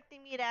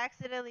expecting me to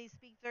accidentally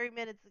speak 30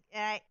 minutes,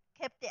 and I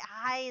kept it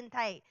high and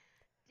tight.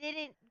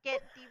 Didn't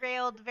get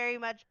derailed very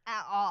much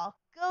at all.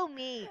 Go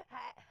me.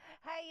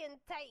 High and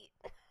tight.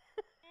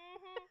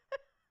 Hmm.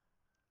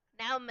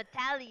 Now I'm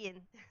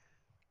Italian.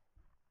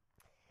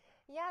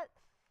 Yeah,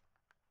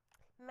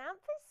 Mount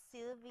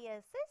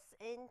Vesuvius is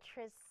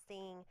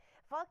interesting.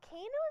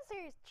 Volcanoes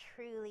are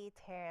truly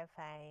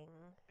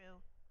terrifying.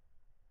 True.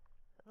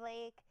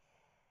 Like,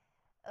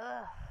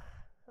 ugh,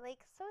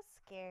 like so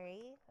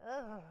scary.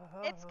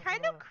 It's kind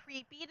of Ugh.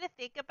 creepy to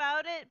think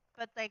about it,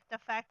 but like the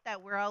fact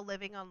that we're all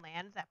living on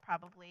land that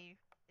probably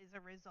is a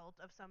result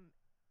of some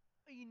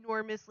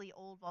enormously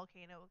old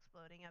volcano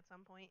exploding at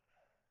some point.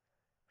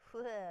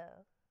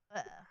 Whoa.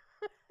 Uh,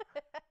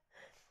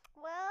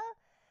 Well,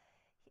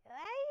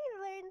 I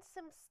learned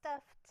some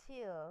stuff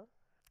too.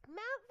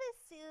 Mount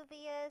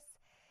Vesuvius,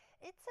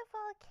 it's a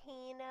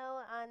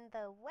volcano on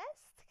the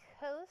west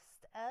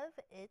coast of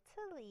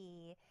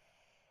Italy.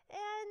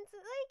 And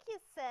like you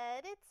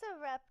said, it's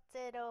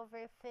erupted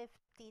over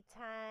 50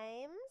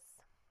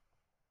 times.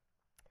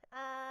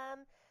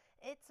 Um,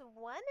 it's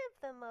one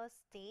of the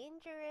most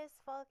dangerous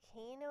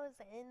volcanoes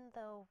in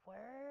the world.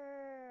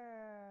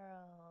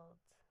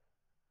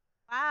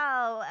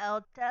 Wow,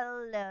 el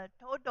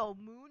todo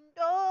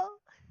mundo.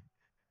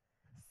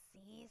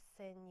 Sí,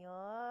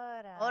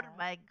 Oh señora.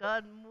 my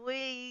god,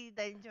 muy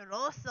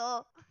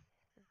dangeroso.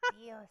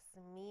 Dios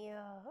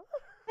mío.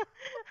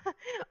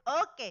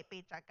 Okay,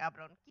 Petra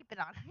cabrón, keep it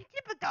on.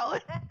 Keep it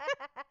going.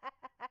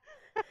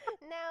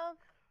 Now,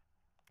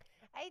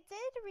 I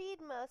did read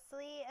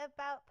mostly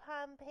about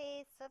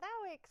Pompeii, so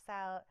that works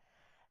out.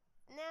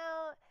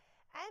 Now,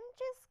 I'm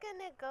just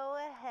gonna go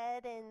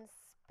ahead and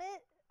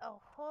spit a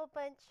whole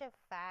bunch of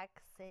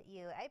facts at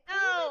you. I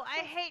pretty No, much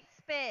I just. hate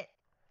spit.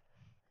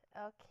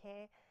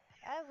 Okay,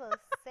 I will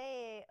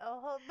say a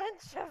whole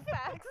bunch of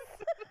facts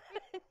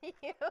at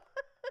you.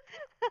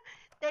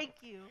 Thank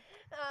you.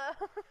 Uh,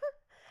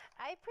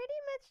 I pretty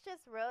much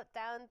just wrote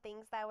down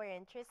things that were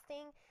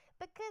interesting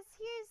because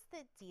here's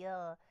the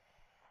deal.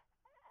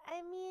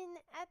 I mean,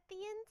 at the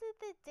end of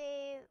the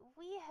day,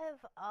 we have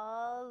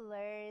all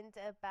learned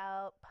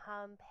about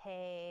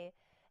Pompeii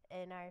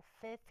in our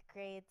fifth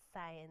grade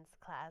science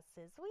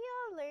classes. We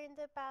all learned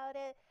about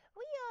it.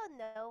 We all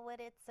know what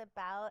it's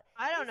about.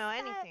 I don't It's know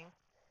that, anything.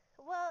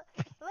 well,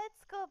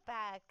 let's go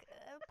back.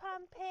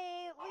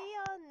 Pompeii, we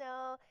all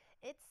know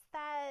it's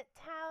that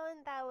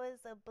town that was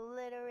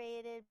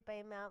obliterated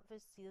by Mount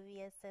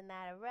Vesuvius in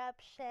that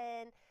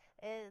eruption.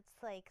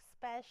 It's like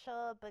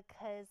special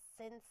because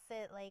since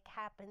it like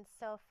happened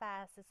so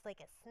fast, it's like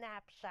a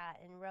snapshot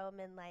in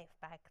Roman life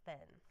back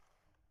then.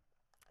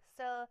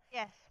 So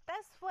Yes.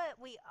 that's what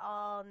we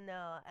all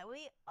know.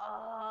 We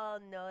all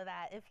know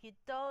that. If you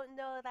don't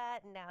know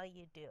that, now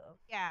you do.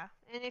 Yeah,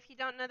 and if you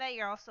don't know that,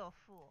 you're also a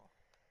fool.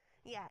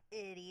 Yeah,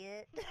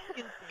 idiot.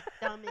 Stupid,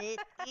 dumb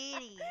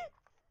idiot.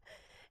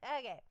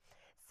 Okay,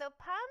 so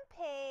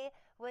Pompeii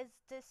was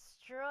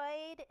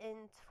destroyed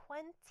in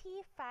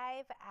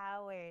 25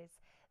 hours.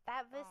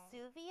 That Oh,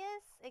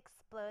 Vesuvius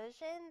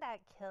explosion that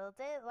killed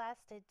it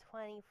lasted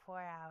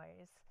 24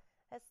 hours.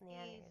 That's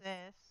nanners.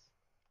 Jesus.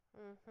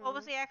 What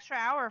was Mhm. the extra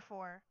hour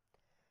for?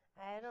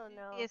 I don't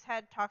know. Vesuvius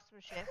had talked some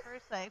shit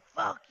first, like,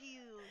 fuck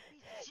you,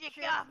 piece of shit,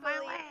 get off my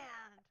Truthfully,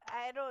 land.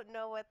 I don't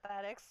know what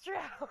that extra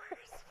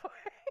hour's for.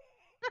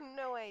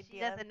 No She idea.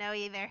 doesn't know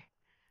either.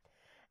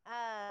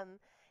 Um,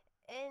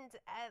 And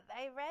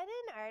I read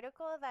an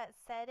article that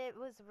said it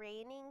was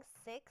raining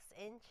 6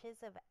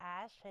 inches of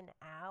ash an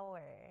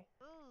hour.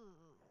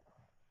 Ooh,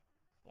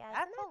 Yeah, isn't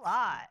that's a that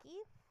lot.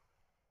 spooky?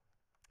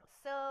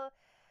 So,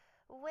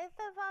 with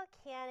a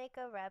volcanic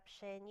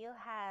eruption, you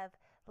have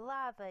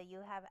lava, you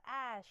have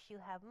ash, you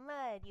have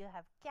mud, you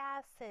have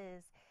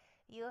gases,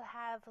 you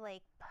have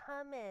like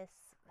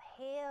pumice,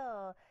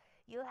 hail,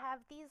 you have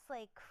these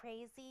like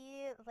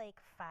crazy like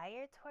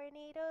fire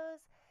tornadoes.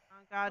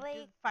 Oh god, do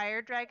Like, the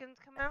fire dragons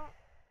come out?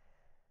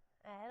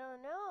 I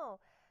don't know.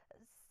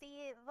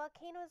 See,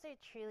 volcanoes are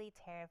truly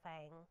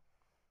terrifying.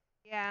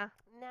 Yeah.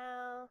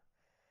 Now,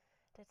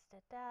 da da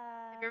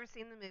Have you da. ever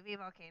seen the movie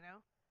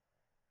Volcano?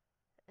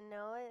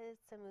 No,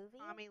 it's a movie.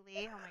 Tommy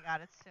Lee. Oh my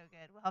god, it's so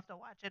good. We'll have to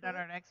watch it on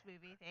Who? our next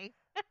movie thing.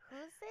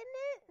 Who's in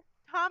it?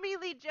 Tommy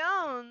Lee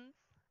Jones.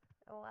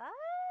 What?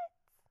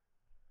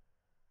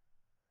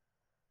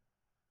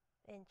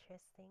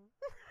 Interesting.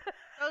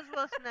 Goes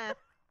Will Smith.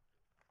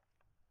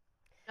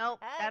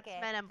 Nope, that's Okay,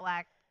 Men in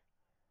Black.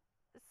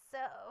 so,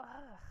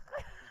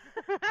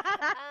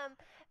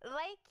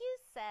 like you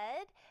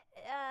said,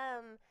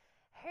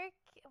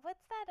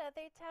 what's that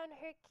other town?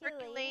 Herculaneum.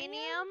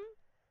 Herculaneum?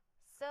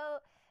 So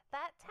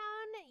that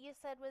town you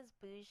said was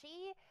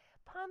bougie.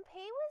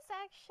 Pompeii was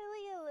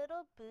actually a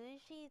little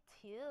bougie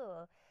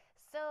too.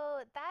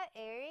 So that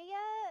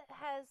area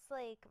has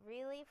like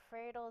really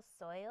fertile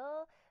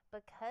soil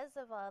because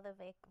of all the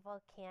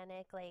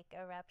volcanic like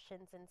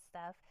eruptions and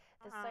stuff.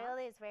 Uh The huh. soil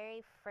is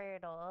very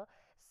fertile.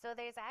 So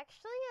there's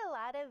actually a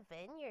lot of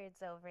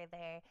vineyards over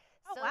there.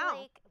 Oh So wow.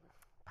 like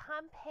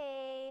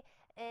Pompeii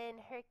and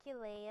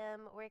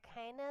Herculaneum were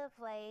kind of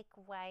like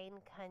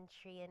wine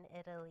country in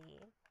Italy.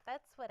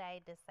 That's what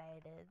I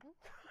decided.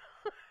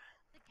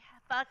 The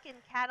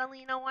fucking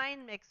Catalina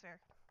wine mixer.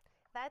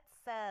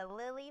 That's a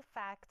Lily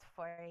fact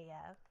for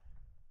you.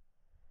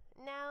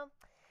 Now,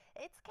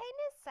 it's kind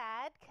of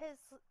sad because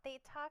they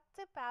talked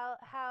about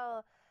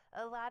how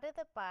a lot of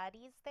the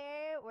bodies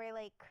there were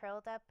like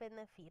curled up in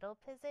the fetal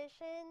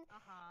position. Uh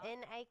huh.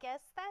 And I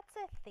guess that's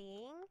a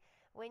thing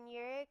when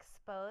you're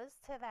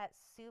exposed to that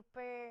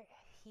super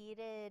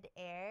heated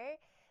air.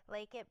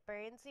 Like it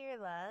burns your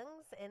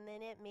lungs and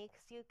then it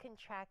makes you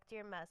contract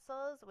your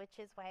muscles, which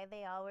is why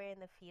they all were in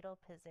the fetal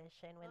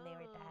position when they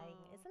were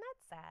dying. Ooh. Isn't that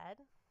sad?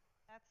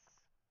 That's.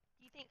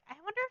 Do you think? I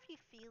wonder if you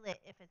feel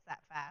it if it's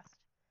that fast.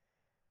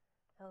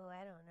 Oh,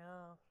 I don't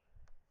know.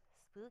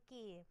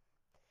 Spooky.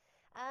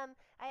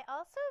 I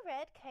also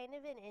read kind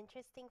of an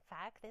interesting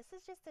fact. This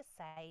is just a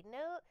side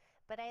note,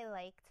 but I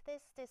liked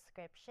this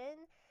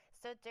description.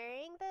 So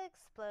during the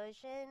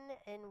explosion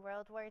in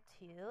World War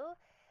II,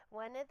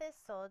 one of the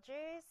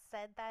soldiers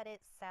said that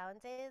it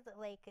sounded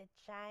like a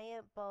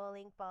giant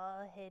bowling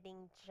ball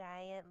hitting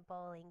giant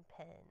bowling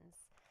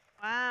pins.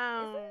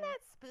 Isn't Wow.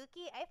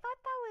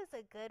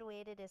 a good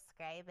way to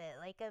describe it.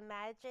 Like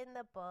imagine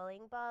the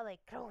bowling ball like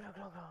and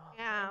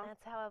Yeah.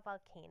 that's how a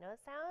volcano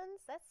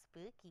sounds. That's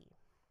spooky.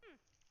 Hmm.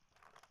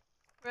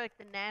 Or like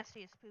the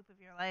nastiest poop of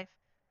your life.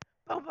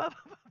 Boom, boom,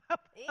 boom, boom,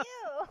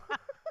 Ew. boom.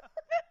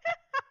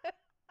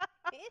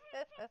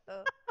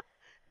 Ew.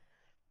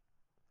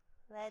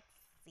 Let's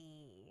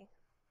see.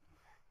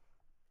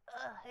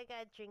 Ugh, I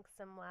gotta drink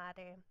some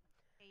water.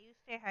 Okay, you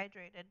stay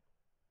hydrated.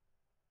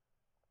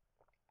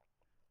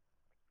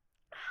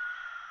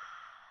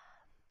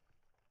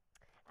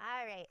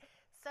 All right.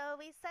 So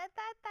we said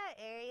that that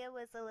area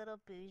was a little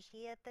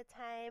bougie at the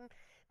time.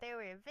 There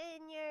were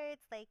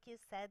vineyards, like you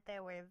said,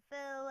 there were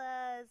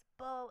villas,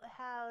 boat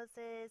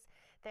houses,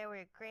 there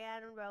were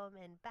grand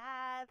Roman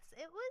baths.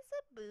 It was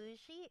a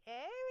bougie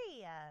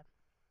area.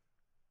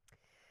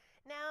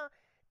 Now,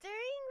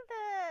 during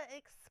the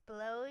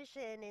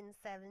explosion in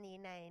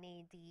 79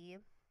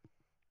 AD,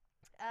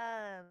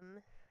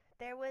 um,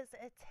 there was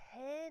a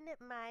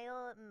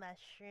 10-mile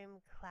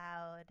mushroom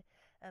cloud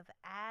of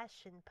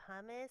ash and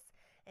pumice.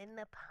 And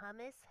the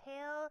pumice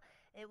hail,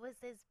 it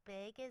was as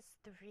big as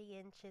 3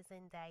 inches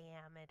in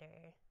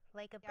diameter,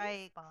 like a Yikes.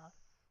 baseball.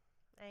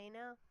 I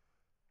know.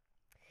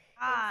 And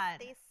God.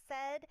 they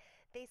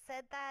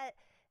said that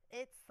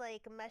its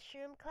like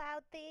mushroom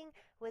cloud thing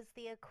was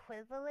the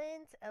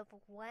equivalent of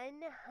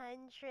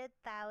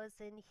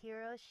 100,000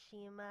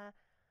 Hiroshima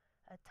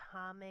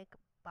atomic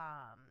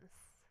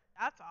bombs.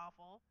 That's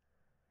awful.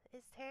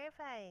 It's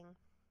terrifying.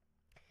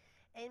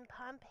 And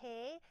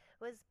Pompeii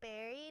was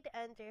buried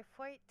under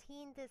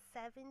 14 to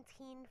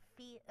 17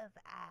 feet of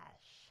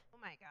ash. Oh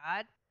my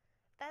god.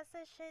 That's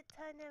a shit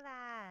ton of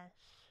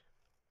ash.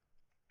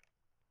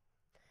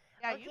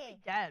 Yeah, you'd be Okay,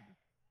 dead.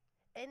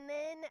 and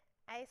then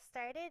I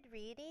started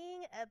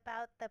reading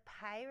about the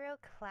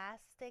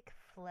pyroclastic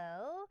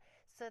flow.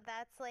 So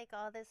that's like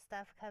all this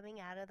stuff coming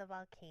out of the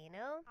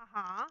volcano. Uh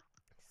huh.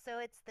 So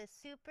it's the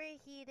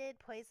superheated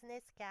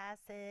poisonous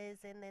gases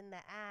and then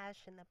the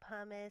ash and the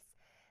pumice.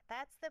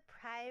 That's the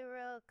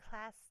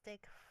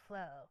pyroclastic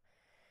flow.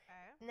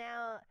 Okay.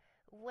 Now,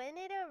 when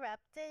it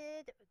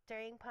erupted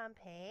during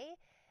Pompeii,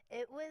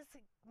 it was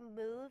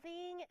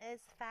moving as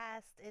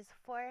fast as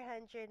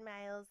 400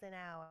 miles an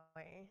hour.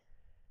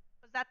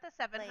 Was that the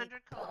Like,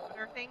 700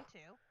 kilometer thing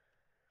too?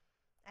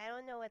 I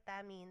don't know what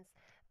that means,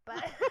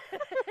 but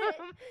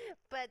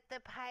but the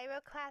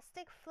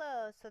pyroclastic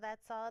flow, so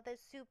that's all the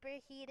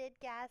superheated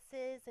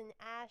gases and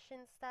ash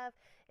and stuff.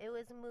 It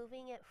was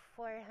moving at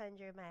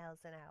 400 miles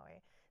an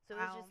hour. So it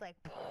was Wow. just like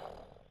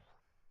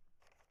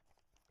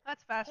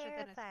That's faster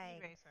than a speed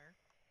terrifying. racer.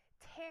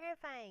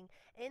 Terrifying.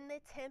 And the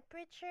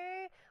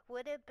temperature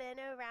would have been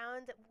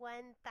around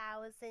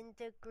 1,000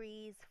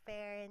 degrees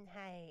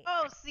Fahrenheit.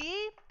 Oh,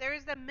 see?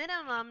 There's the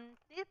minimum.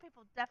 These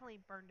people definitely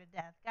burned to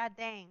death. God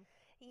dang.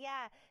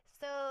 Yeah,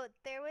 so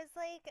there was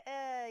like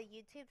a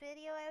YouTube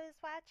video I was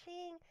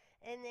watching,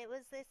 and it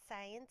was this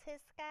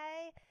scientist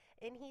guy,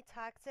 and he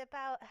talked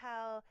about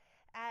how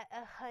at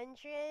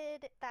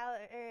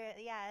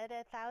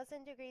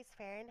 1,000 degrees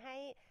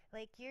Fahrenheit,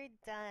 like you're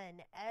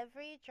done.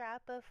 Every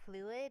drop of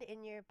fluid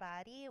in your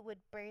body would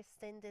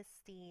burst into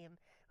steam,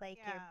 like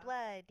your Yeah.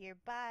 blood, your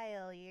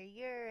bile, your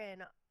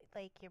urine,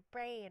 like your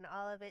brain,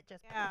 all of it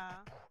just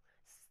Yeah.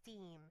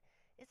 steam.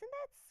 Isn't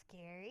that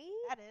scary?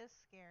 That is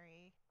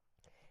scary.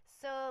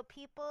 So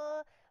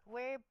people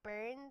were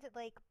burned,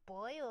 like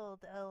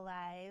boiled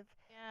alive.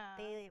 Yeah.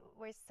 They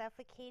were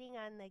suffocating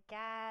on the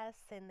gas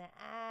and the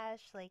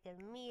ash, like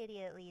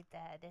immediately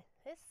dead.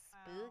 It's Wow.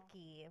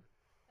 spooky.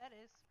 That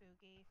is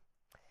spooky.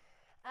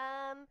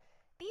 Um,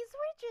 these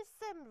were just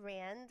some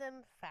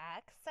random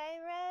facts I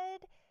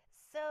read.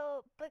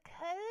 So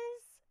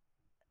because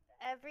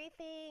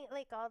everything,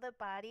 like all the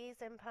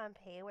bodies in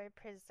Pompeii were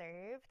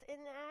preserved in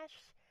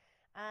ash,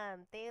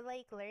 they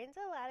like learned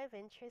a lot of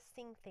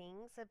interesting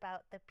things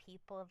about the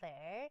people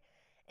there.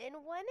 And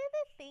one of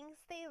the things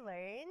they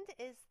learned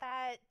is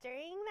that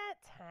during that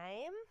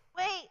time,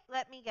 Wait,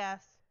 let me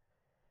guess.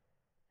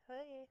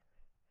 okay,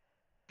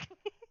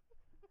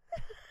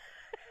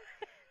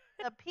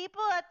 The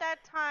people at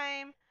that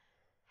time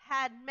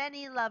had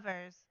many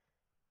lovers.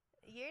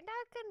 you're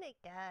not gonna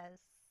guess.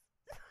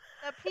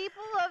 The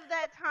people of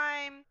that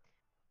time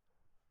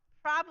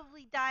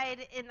probably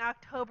died in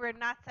October,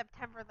 not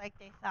September like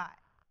they thought.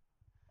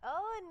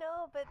 Oh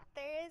no, but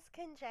there is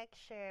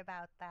conjecture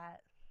about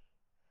that.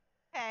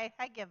 Okay,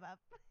 I give up.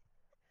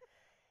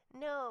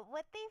 No,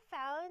 what they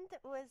found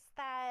was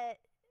that,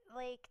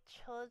 like,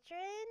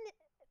 children,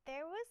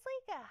 there was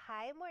like a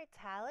high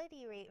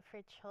mortality rate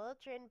for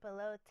children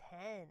below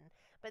 10.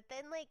 But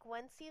then, like,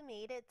 once you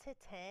made it to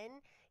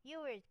 10, you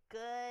were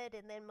good,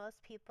 and then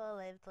most people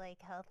lived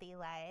like healthy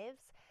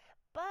lives.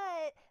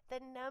 But the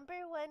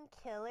number one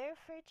killer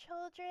for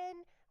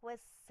children was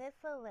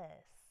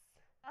syphilis.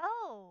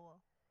 Oh,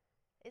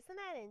 Isn't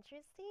that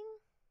interesting?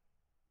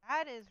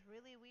 that is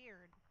really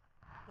weird.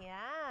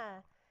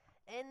 Yeah.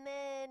 And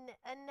then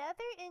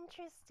another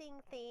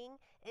interesting thing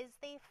is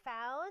they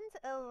found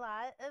a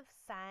lot of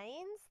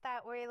signs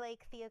that were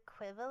like the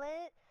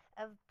equivalent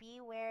of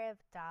beware of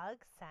dog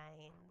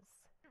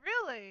signs.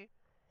 Really?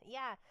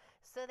 Yeah.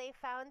 So they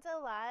found a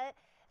lot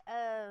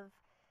of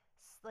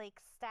like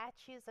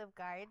statues of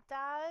guard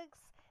dogs,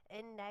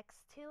 and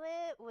next to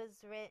it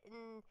was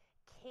written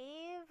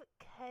Cave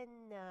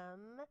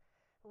Canum,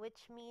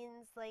 which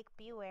means like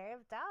beware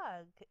of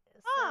dog. So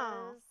it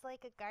Oh. was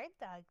like a guard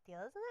dog deal.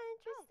 Isn't that Oh,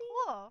 interesting?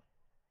 cool.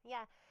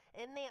 Yeah,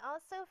 and they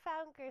also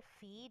found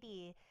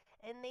graffiti.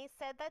 And they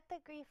said that the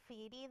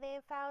graffiti they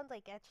found,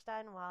 like etched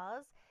on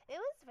walls, it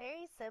was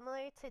very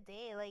similar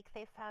today. Like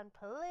they found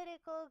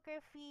political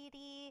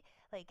graffiti,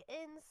 like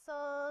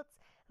insults,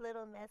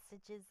 little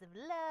messages of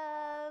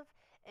love.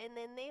 And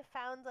then they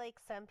found like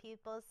some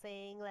people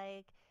saying,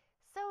 like,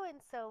 so and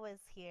so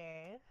was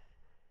here.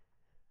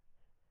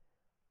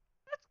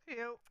 That's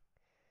cute.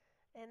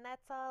 And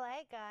that's all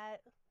I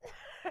got.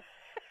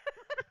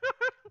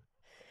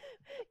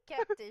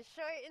 Kept it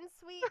short and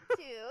sweet,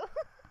 too.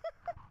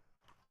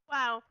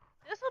 Wow.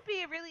 This will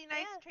be a really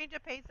nice Yeah. change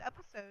of pace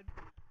episode.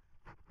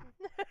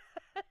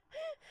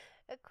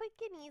 A quick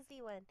and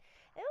easy one.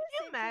 It Could you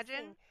was interesting.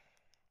 imagine?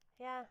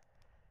 Yeah.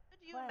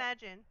 Could you What?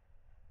 imagine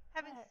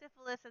having What?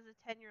 syphilis as a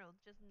 10-year-old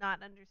just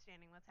not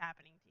understanding what's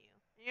happening to you?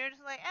 And you're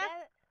just like,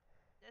 Yeah.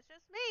 that's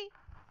just me.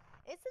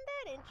 Isn't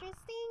that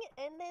interesting?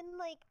 And then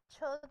like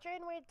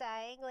children were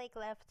dying like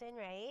left and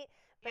right,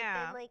 but then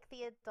Yeah. like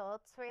the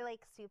adults were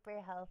like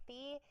super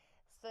healthy.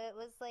 So it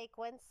was like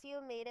once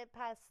you made it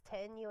past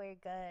 10, you were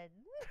good.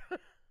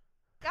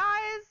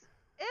 Guys,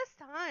 it's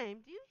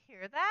time. Do you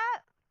hear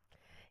that?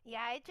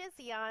 Yeah, I just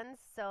yawned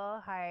so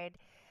hard.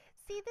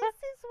 See, this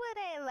is what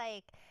I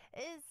like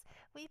is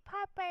we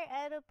pop our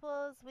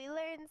edibles, we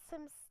learn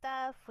some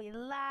stuff, we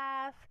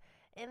laugh,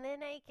 and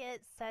then I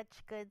get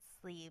such good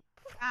sleep.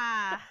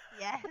 Ah,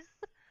 yes.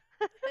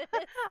 It's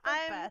the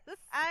I'm best.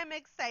 I'm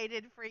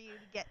excited for you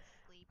to get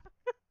sleep.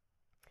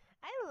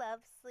 I love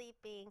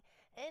sleeping.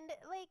 And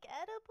like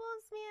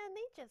edibles, man,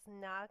 they just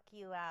knock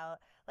you out.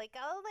 Like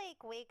I'll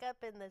like wake up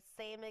in the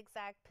same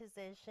exact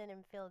position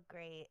and feel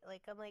great.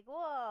 Like I'm like,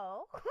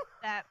 "Whoa."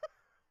 That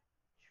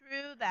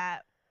true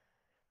that.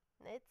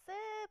 It's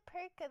a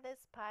perk of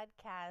this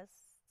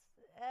podcast.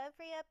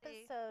 Every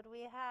See. episode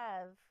we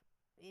have,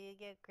 you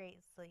get great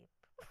sleep.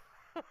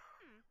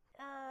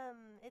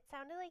 Hmm. It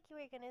sounded like you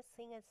were gonna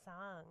sing a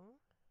song.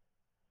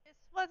 This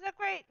was a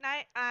great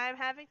night. I'm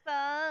having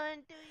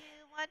fun. Do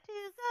you want to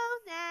go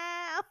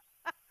now?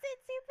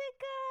 Since you've been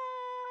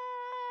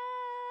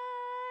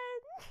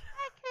gone, I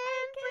I can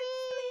can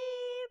breathe.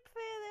 sleep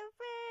for the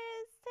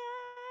first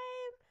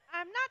time.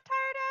 I'm not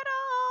tired at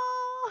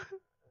all. I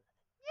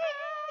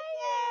Yeah,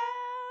 yeah.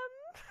 am.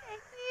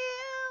 Thank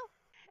you.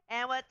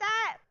 And with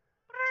that,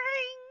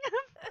 bring,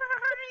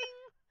 bring.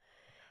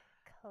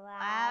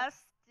 Class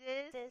Class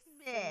dismissed.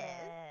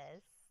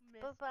 dismissed. Bye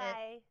Missed it.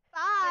 bye. Get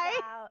Bye.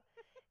 out.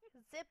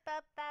 Zip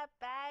up that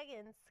bag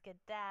and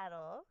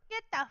skedaddle.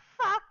 Get the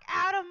fuck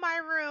out of my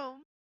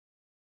room.